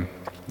what I mean.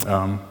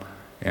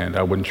 And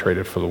I wouldn't trade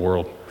it for the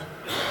world.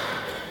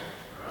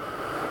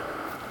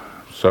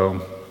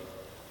 So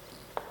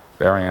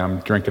there I am,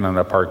 drinking on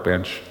that park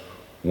bench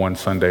one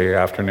Sunday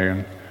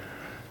afternoon.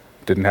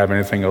 Didn't have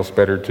anything else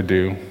better to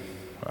do.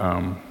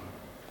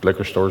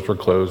 Liquor stores were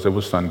closed. It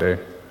was Sunday.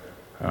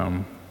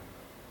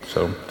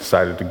 So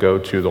decided to go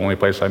to the only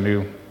place I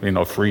knew,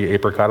 free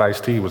apricot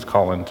iced tea was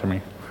calling to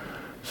me.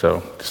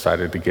 So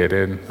decided to get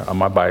in on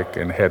my bike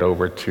and head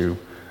over to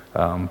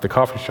the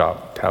coffee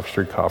shop, Taft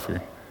Street Coffee.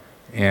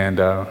 And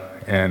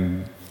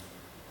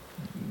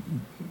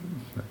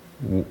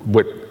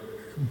what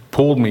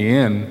pulled me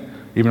in,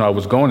 even though I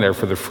was going there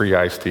for the free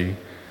iced tea,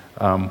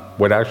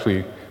 what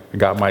actually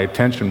got my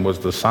attention was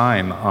the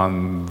sign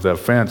on the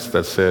fence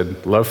that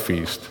said Love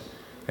Feast.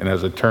 And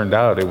as it turned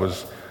out, it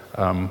was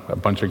a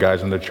bunch of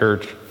guys in the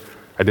church.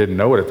 I didn't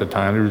know it at the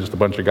time. It was just a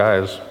bunch of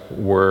guys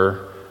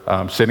were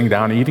sitting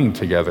down eating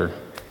together.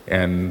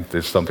 And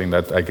it's something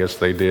that I guess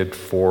they did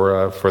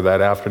for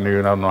that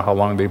afternoon. I don't know how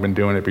long they've been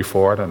doing it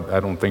before. I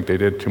don't think they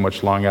did too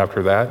much long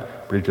after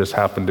that, but it just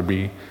happened to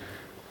be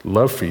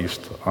Love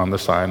Feast on the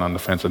sign on the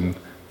fence, and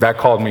that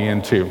called me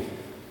in too.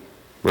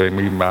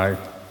 My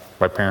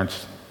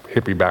parents'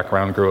 hippie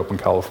background, grew up in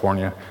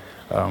California.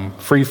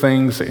 Free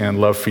things and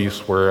Love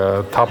Feast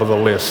were top of the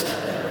list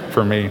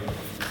for me.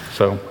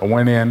 So I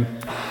went in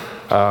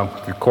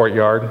the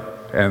courtyard,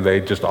 and they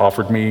just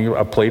offered me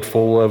a plate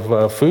full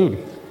of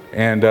food.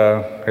 And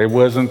it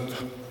wasn't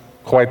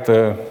quite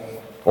the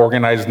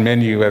organized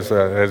menu as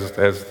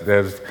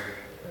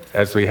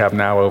we have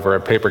now over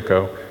at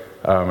Paperco.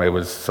 It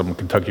was some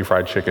Kentucky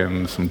Fried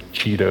Chicken, some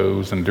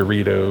Cheetos and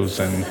Doritos,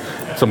 and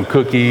some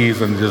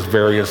cookies, and just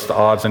various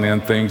odds and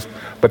end things.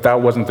 But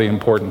that wasn't the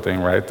important thing,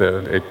 right?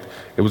 It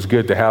was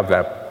good to have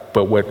that.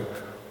 But what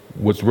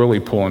was really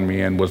pulling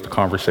me in was the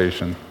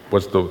conversation,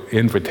 was the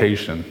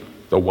invitation,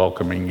 the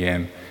welcoming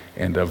in,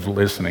 and of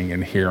listening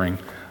and hearing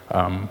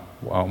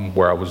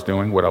where I was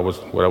doing, what I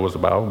was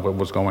about, what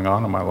was going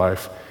on in my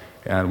life.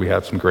 And we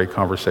had some great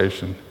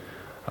conversation.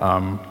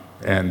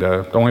 And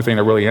the only thing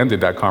that really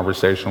ended that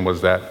conversation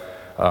was that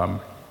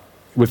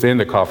within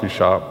the coffee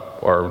shop,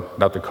 or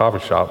not the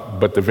coffee shop,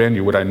 but the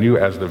venue, what I knew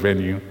as the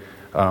venue,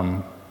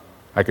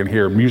 I can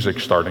hear music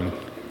starting.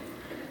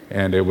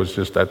 And it was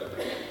just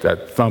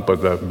that thump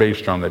of the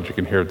bass drum that you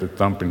can hear, the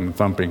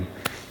thumping.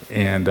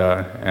 And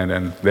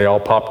then they all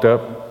popped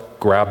up,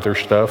 grabbed their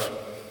stuff,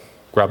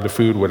 grabbed the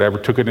food, whatever,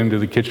 took it into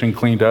the kitchen,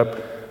 cleaned up,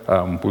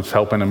 was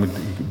helping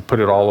them put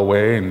it all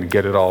away and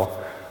get it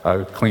all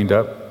cleaned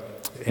up.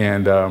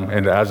 And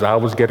as I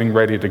was getting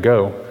ready to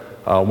go,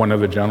 one of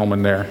the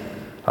gentlemen there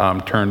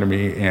turned to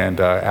me and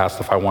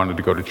asked if I wanted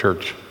to go to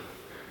church.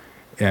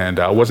 And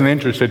I wasn't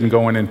interested in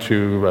going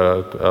into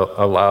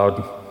a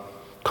loud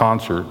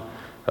concert.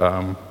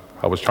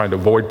 I was trying to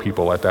avoid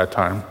people at that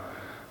time.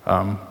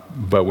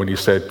 But when he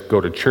said,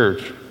 go to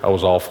church, I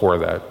was all for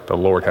that. The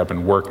Lord had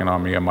been working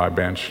on me on my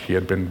bench. He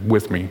had been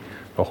with me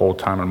the whole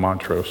time in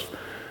Montrose.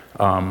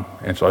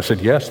 And so I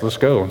said, yes, let's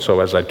go. And so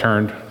as I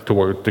turned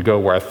to go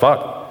where I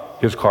thought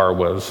his car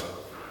was,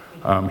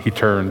 he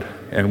turned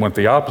and went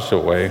the opposite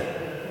way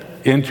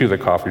into the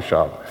coffee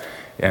shop.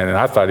 And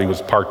I thought he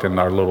was parked in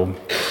our little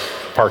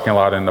parking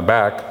lot in the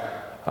back.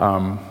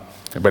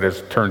 But as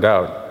it turned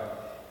out,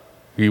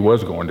 he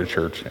was going to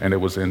church, and it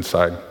was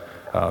inside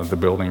the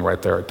building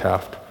right there at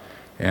Taft.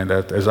 And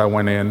as I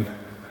went in,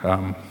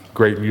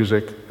 great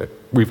music.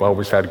 We've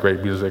always had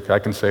great music. I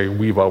can say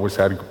we've always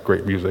had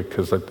great music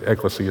because the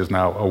ecclesia is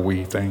now a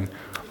we thing,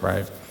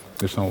 right?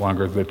 It's no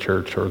longer the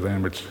church or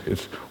them.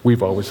 It's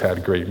we've always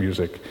had great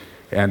music.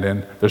 And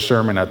then the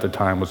sermon at the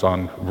time was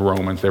on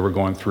Romans. They were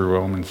going through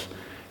Romans.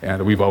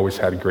 And we've always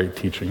had great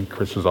teaching.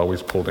 Chris has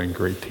always pulled in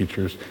great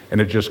teachers.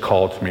 And it just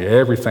called to me.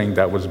 Everything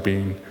that was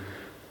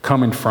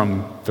coming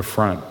from the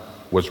front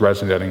was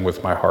resonating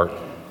with my heart,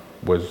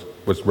 was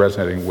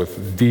resonating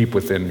with deep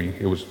within me.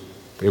 It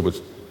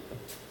was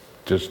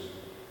just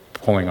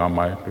pulling on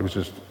it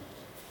was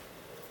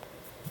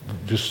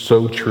just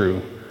so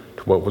true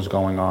to what was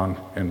going on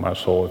in my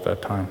soul at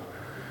that time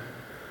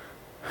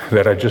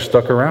that I just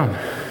stuck around.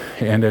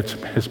 And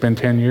it's been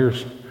 10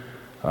 years.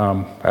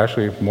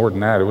 Actually, more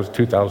than that. It was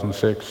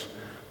 2006.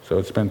 So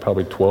it's been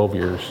probably 12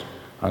 years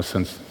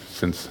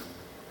since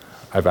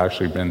I've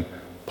actually been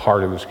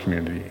part of this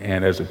community.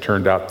 And as it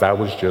turned out, that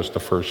was just the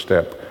first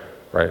step,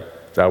 right?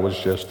 That was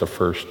just the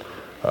first,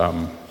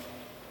 I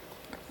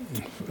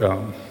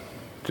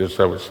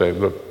would say,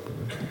 look,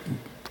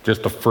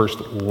 just the first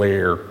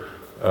layer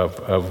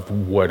of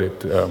what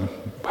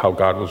how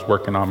God was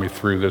working on me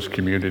through this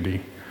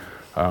community.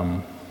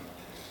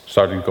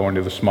 Started going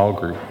to the small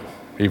group,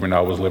 even though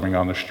I was living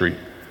on the street.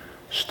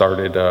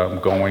 Started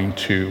going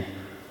to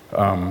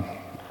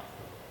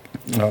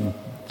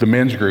the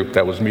men's group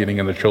that was meeting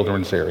in the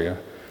children's area.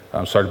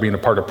 Started being a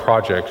part of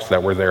projects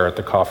that were there at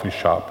the coffee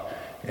shop,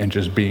 and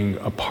just being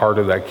a part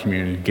of that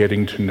community,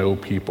 getting to know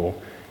people.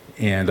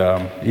 And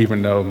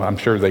even though I'm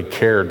sure they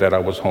cared that I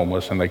was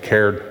homeless and they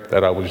cared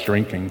that I was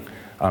drinking,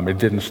 it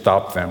didn't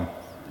stop them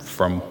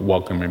from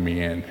welcoming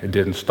me in. It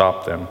didn't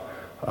stop them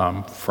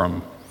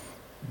from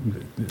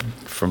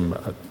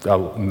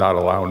not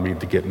allowing me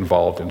to get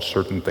involved in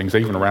certain things.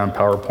 They even ran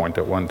PowerPoint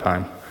at one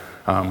time.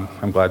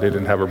 I'm glad they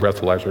didn't have a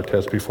breathalyzer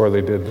test before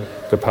they did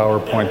the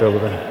PowerPoint over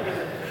there.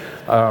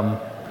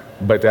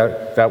 But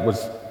that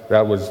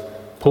was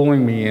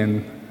pulling me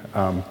in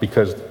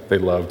because they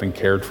loved and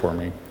cared for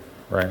me,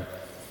 right?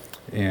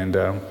 And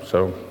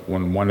so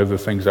one of the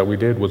things that we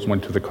did was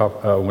went to the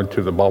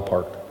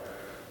ballpark.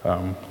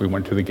 We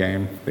went to the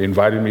game. They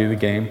invited me to the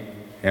game,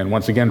 and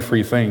once again,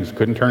 free things.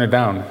 Couldn't turn it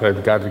down. I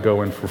got to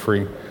go in for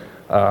free.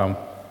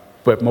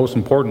 But most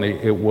importantly,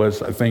 it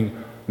was, I think,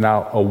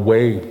 now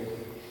away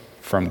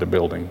from the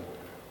building,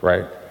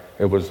 right?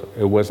 It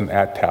wasn't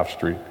at Taft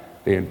Street.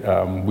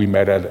 We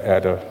met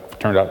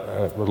turned out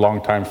a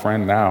longtime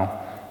friend now,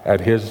 at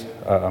his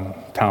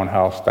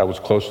townhouse that was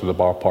close to the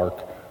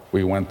ballpark.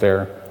 We went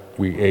there,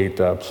 we ate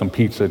some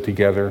pizza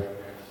together,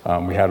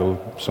 we had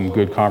some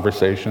good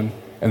conversation,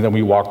 and then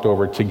we walked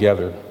over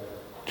together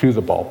to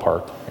the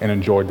ballpark and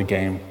enjoyed the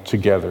game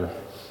together,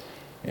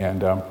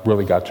 and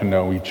really got to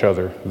know each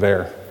other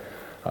there.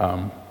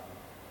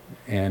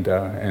 And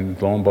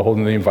lo and behold,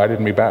 they invited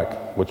me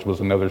back, which was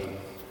another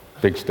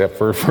big step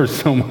for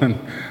someone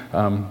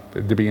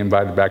to be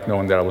invited back,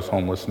 knowing that I was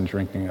homeless and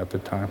drinking at the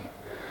time.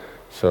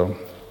 So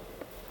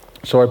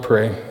I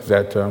pray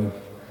that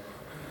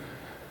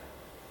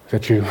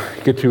that you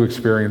get to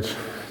experience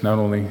not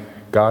only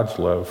God's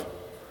love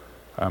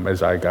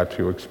as I got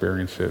to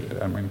experience it.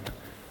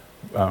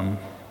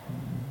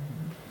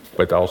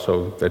 But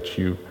also that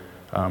you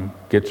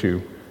get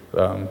to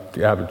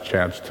have a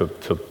chance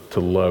to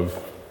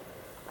love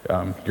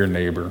your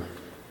neighbor,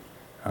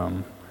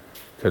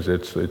 because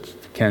it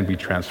can be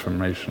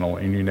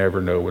transformational, and you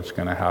never know what's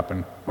going to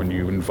happen when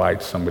you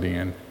invite somebody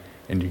in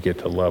and you get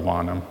to love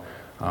on them.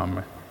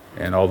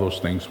 And all those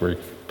things were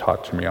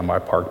taught to me on my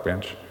park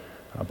bench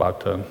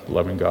about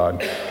loving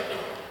God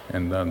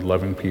and then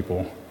loving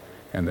people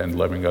and then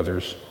loving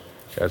others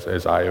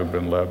as I have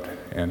been loved,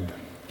 and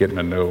getting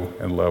to know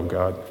and love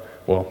God.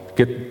 Well,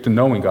 get to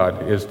knowing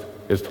God is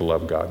to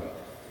love God.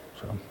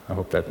 So I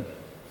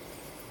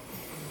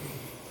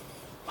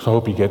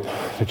hope you get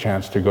the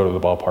chance to go to the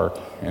ballpark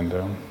and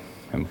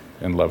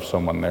love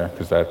someone there,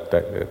 because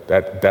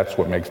that's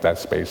what makes that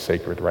space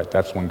sacred, right?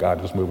 That's when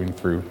God is moving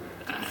through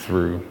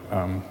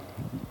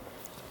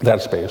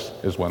that space,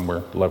 is when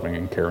we're loving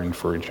and caring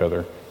for each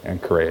other.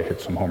 And Correa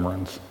hit some home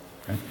runs.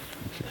 Okay?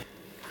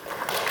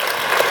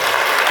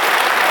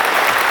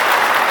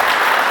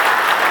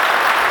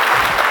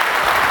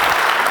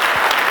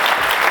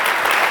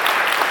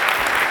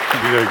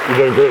 You're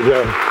doing a great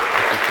job.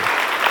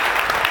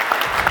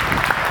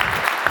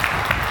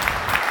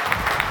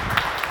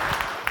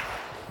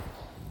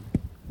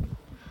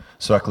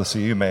 So,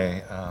 Ecclesia, you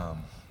may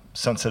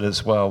sense it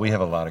as well. We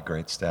have a lot of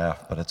great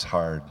staff, but it's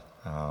hard.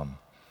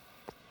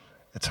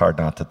 It's hard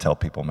not to tell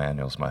people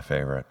Manuel's my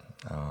favorite,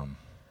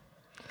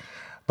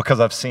 because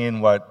I've seen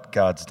what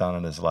God's done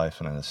in his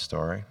life and in his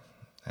story,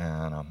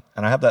 and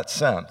I have that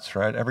sense,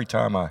 right? Every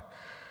time I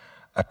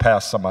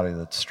pass somebody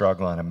that's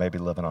struggling and maybe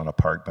living on a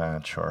park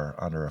bench or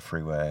under a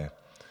freeway,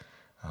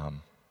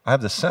 I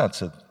have the sense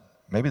that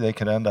maybe they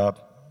could end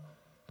up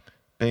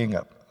being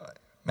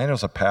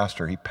Manuel's a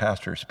pastor. He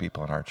pastors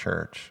people in our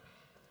church.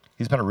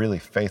 He's been a really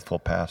faithful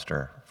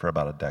pastor for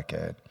about a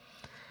decade.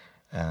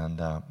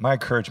 And my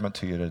encouragement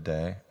to you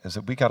today is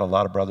that we got a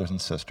lot of brothers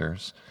and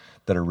sisters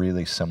that are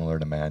really similar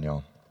to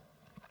Manuel.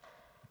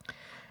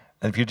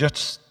 And if you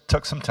just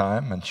took some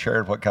time and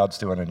shared what God's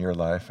doing in your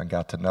life and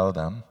got to know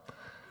them,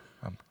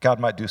 God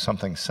might do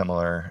something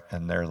similar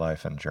in their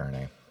life and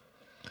journey.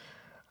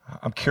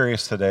 I'm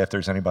curious today if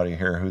there's anybody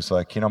here who's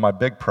like, my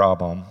big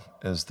problem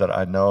is that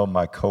I know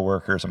my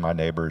coworkers and my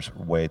neighbors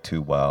way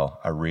too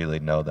well. I really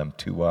know them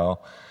too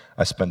well.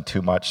 I spend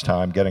too much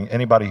time getting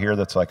anybody here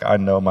that's like, I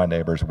know my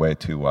neighbors way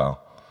too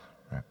well.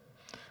 Right?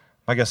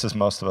 My guess is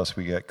most of us,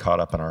 we get caught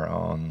up in our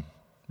own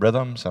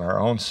rhythms and our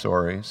own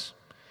stories.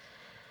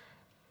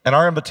 And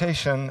our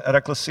invitation at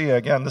Ecclesia,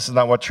 again, this is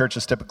not what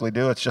churches typically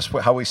do. It's just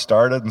how we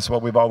started, and it's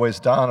what we've always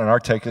done. And our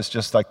take is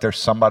just like, there's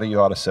somebody you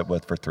ought to sit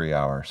with for 3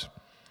 hours.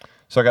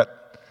 So I got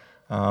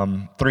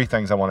 3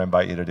 things I want to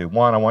invite you to do.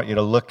 One, I want you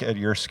to look at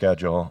your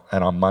schedule,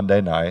 and on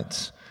Monday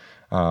nights,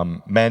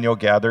 Manuel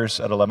gathers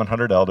at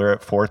 1100 Elder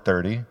at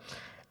 4:30,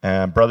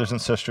 and brothers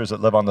and sisters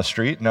that live on the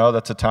street know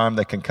that's a time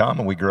they can come,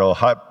 and we grill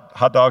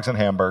hot dogs and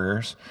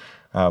hamburgers.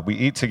 We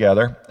eat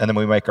together, and then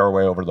we make our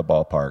way over to the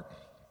ballpark.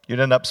 You'd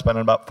end up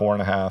spending about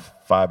 4.5,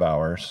 5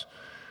 hours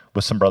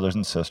with some brothers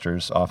and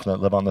sisters, often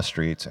that live on the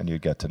streets, and you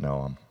get to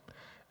know them.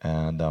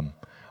 And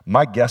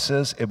my guess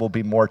is it will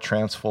be more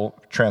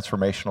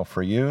transformational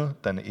for you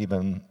than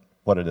even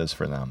what it is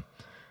for them.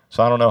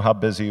 So I don't know how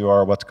busy you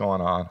are, what's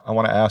going on. I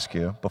want to ask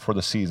you, before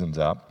the season's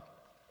up,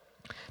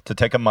 to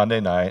take a Monday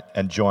night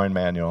and join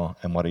Manuel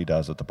in what he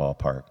does at the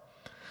ballpark.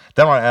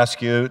 Then I want to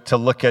ask you to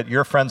look at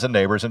your friends and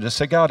neighbors and just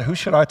say, God, who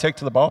should I take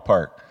to the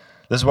ballpark?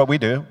 This is what we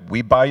do.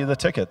 We buy you the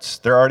tickets.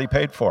 They're already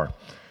paid for.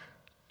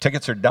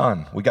 Tickets are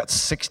done. We got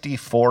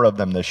 64 of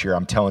them this year.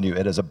 I'm telling you,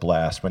 it is a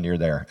blast when you're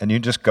there. And you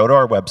just go to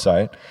our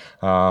website.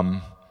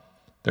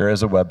 There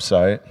is a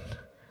website.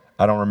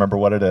 I don't remember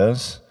what it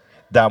is.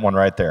 That one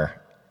right there.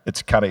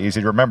 It's kind of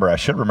easy to remember. I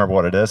should remember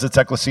what it is. It's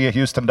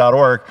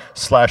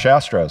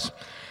ecclesiahouston.org/Astros.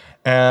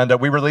 And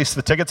we release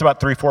the tickets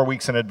about 3-4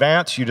 weeks in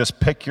advance. You just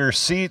pick your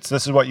seats.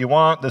 This is what you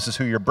want. This is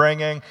who you're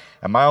bringing.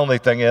 And my only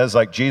thing is,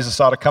 like,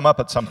 Jesus ought to come up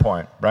at some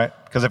point, right?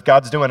 Because if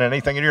God's doing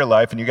anything in your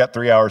life and you got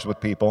 3 hours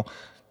with people,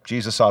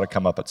 Jesus ought to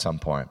come up at some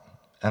point.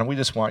 And we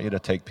just want you to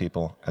take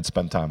people and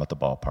spend time at the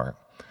ballpark.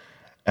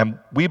 And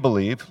we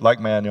believe, like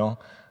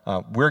Manuel,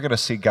 we're going to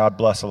see God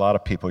bless a lot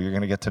of people. You're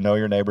going to get to know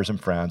your neighbors and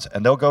friends,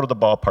 and they'll go to the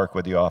ballpark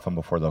with you often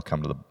before they'll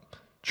come to the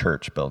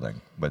church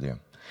building with you.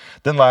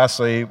 Then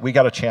lastly, we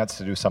got a chance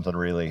to do something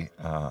really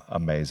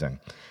amazing.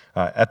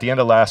 At the end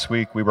of last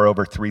week, we were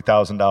over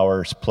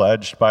 $3,000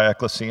 pledged by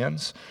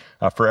Ecclesians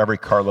for every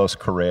Carlos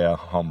Correa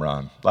home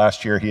run.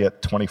 Last year, he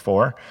hit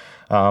 24.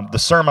 The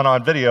sermon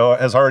on video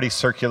has already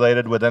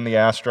circulated within the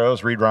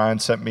Astros. Reed Ryan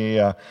sent me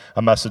a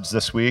message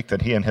this week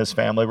that he and his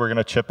family were going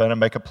to chip in and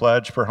make a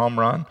pledge for home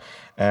run.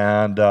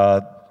 And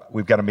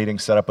we've got a meeting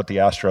set up with the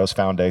Astros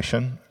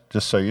Foundation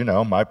Just so you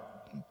know, my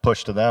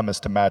push to them is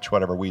to match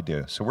whatever we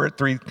do. So we're at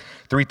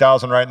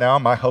 3,000 right now.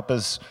 My hope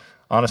is,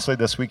 honestly,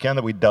 this weekend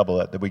that we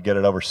double it, that we get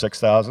it over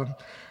 6,000.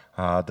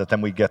 That then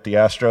we get the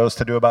Astros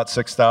to do about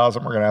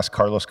 6,000. We're going to ask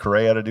Carlos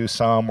Correa to do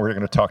some. We're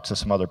going to talk to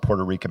some other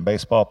Puerto Rican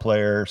baseball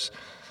players.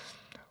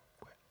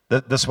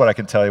 This is what I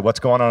can tell you.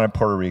 What's going on in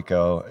Puerto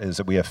Rico is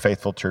that we have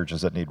faithful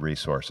churches that need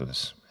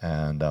resources.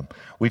 And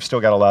we've still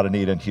got a lot of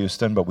need in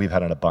Houston, but we've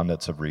had an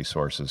abundance of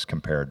resources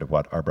compared to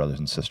what our brothers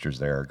and sisters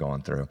there are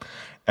going through.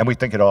 And we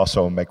think it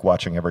also make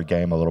watching every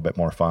game a little bit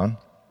more fun.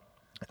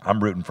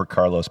 I'm rooting for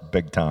Carlos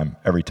big time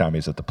every time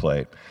he's at the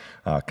plate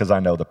because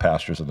I know the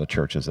pastors and the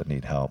churches that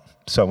need help.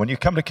 So when you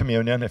come to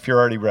communion, if you're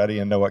already ready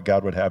and know what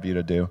God would have you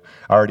to do,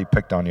 I already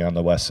picked on you on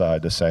the west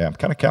side to say, I'm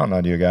kind of counting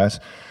on you guys,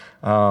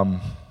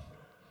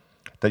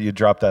 that you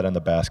drop that in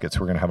the baskets.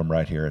 We're going to have them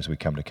right here as we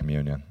come to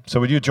communion. So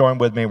would you join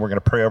with me? We're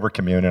going to pray over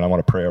communion. I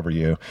want to pray over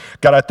you.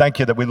 God, I thank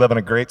you that we live in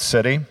a great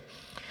city.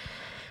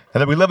 And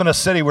that we live in a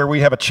city where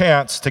we have a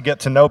chance to get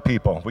to know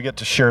people. We get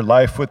to share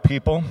life with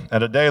people.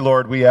 And today,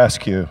 Lord, we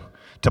ask you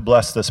to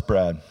bless this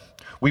bread.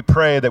 We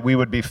pray that we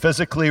would be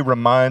physically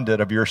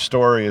reminded of your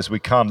story as we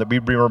come, that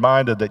we'd be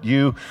reminded that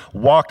you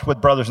walked with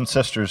brothers and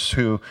sisters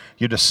who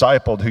you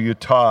discipled, who you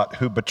taught,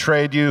 who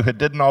betrayed you, who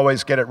didn't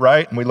always get it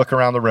right. And we look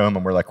around the room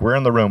and we're like, we're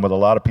in the room with a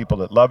lot of people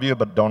that love you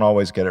but don't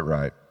always get it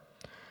right.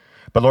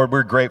 But Lord,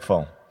 we're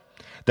grateful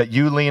that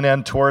you lean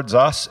in towards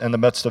us in the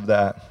midst of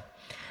that,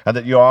 and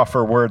that you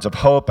offer words of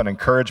hope and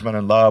encouragement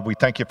and love. We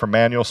thank you for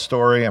Manuel's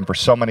story and for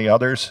so many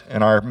others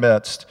in our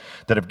midst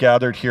that have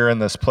gathered here in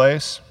this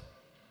place.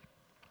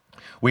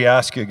 We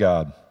ask you,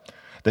 God,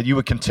 that you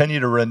would continue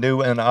to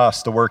renew in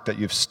us the work that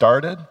you've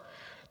started,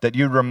 that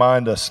you'd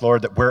remind us,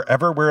 Lord, that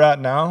wherever we're at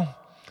now,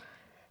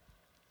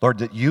 Lord,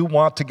 that you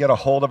want to get a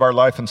hold of our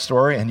life and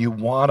story, and you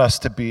want us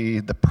to be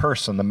the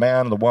person, the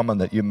man, the woman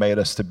that you made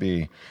us to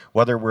be.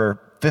 Whether we're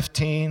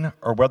 15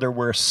 or whether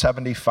we're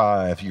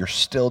 75, you're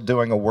still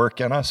doing a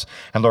work in us.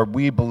 And Lord,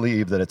 we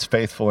believe that it's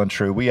faithful and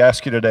true. We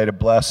ask you today to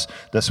bless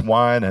this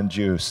wine and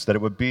juice, that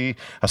it would be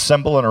a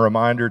symbol and a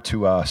reminder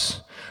to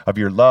us of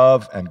your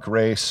love and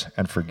grace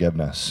and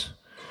forgiveness.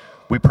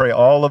 We pray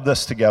all of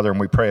this together, and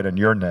we pray it in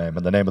your name.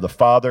 In the name of the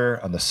Father,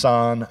 and the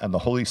Son, and the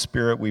Holy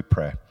Spirit, we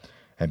pray.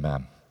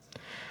 Amen.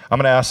 I'm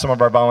going to ask some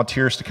of our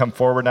volunteers to come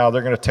forward now.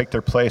 They're going to take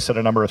their place at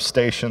a number of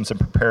stations and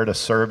prepare to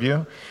serve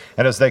you.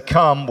 And as they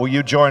come, will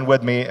you join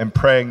with me in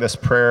praying this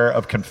prayer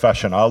of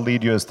confession? I'll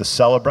lead you as the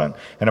celebrant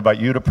and invite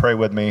you to pray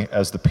with me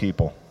as the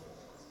people.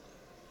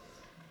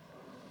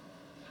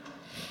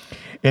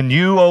 In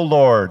you, O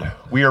Lord,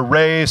 we are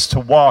raised to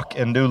walk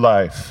in new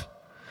life,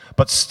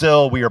 but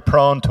still we are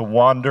prone to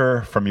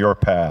wander from your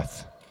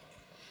path.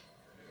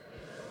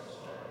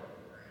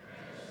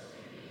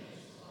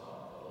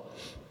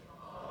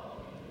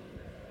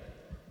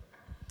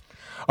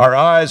 Our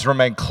eyes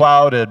remain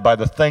clouded by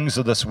the things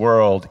of this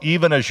world,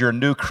 even as your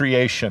new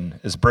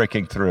creation is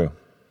breaking through.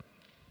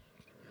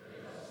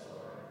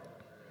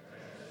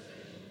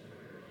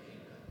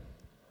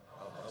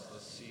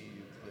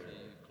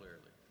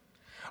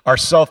 Our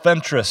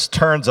self-interest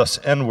turns us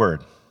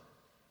inward.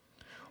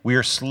 We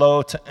are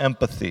slow to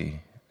empathy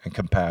and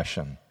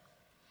compassion.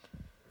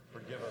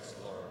 Forgive us,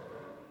 Lord.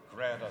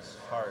 Grant us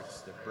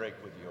hearts that break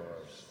with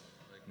yours.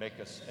 Make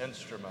us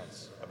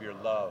instruments of your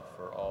love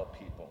for all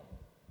people.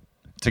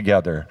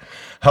 Together,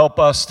 help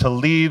us to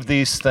leave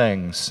these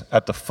things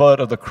at the foot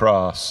of the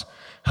cross.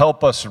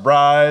 Help us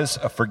rise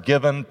a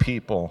forgiven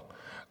people.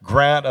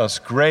 Grant us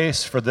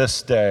grace for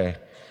this day,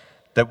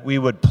 that we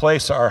would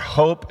place our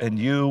hope in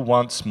you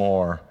once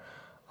more.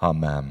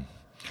 Amen.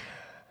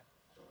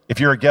 If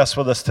you're a guest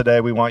with us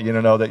today, we want you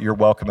to know that you're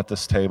welcome at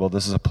this table.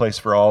 This is a place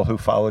for all who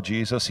follow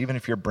Jesus, even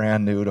if you're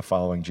brand new to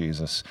following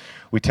Jesus.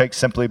 We take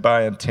simply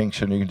by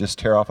intinction. You can just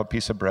tear off a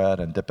piece of bread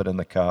and dip it in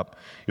the cup.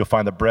 You'll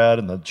find the bread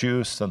and the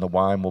juice and the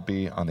wine will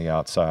be on the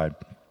outside.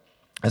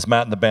 As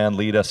Matt and the band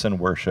lead us in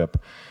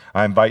worship,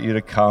 I invite you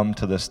to come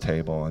to this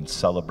table and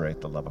celebrate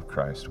the love of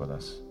Christ with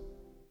us.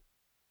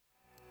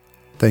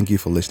 Thank you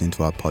for listening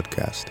to our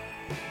podcast.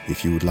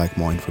 If you would like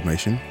more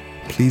information,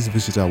 please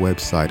visit our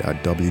website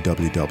at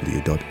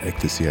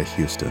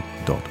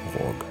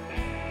www.ecclesiahouston.org.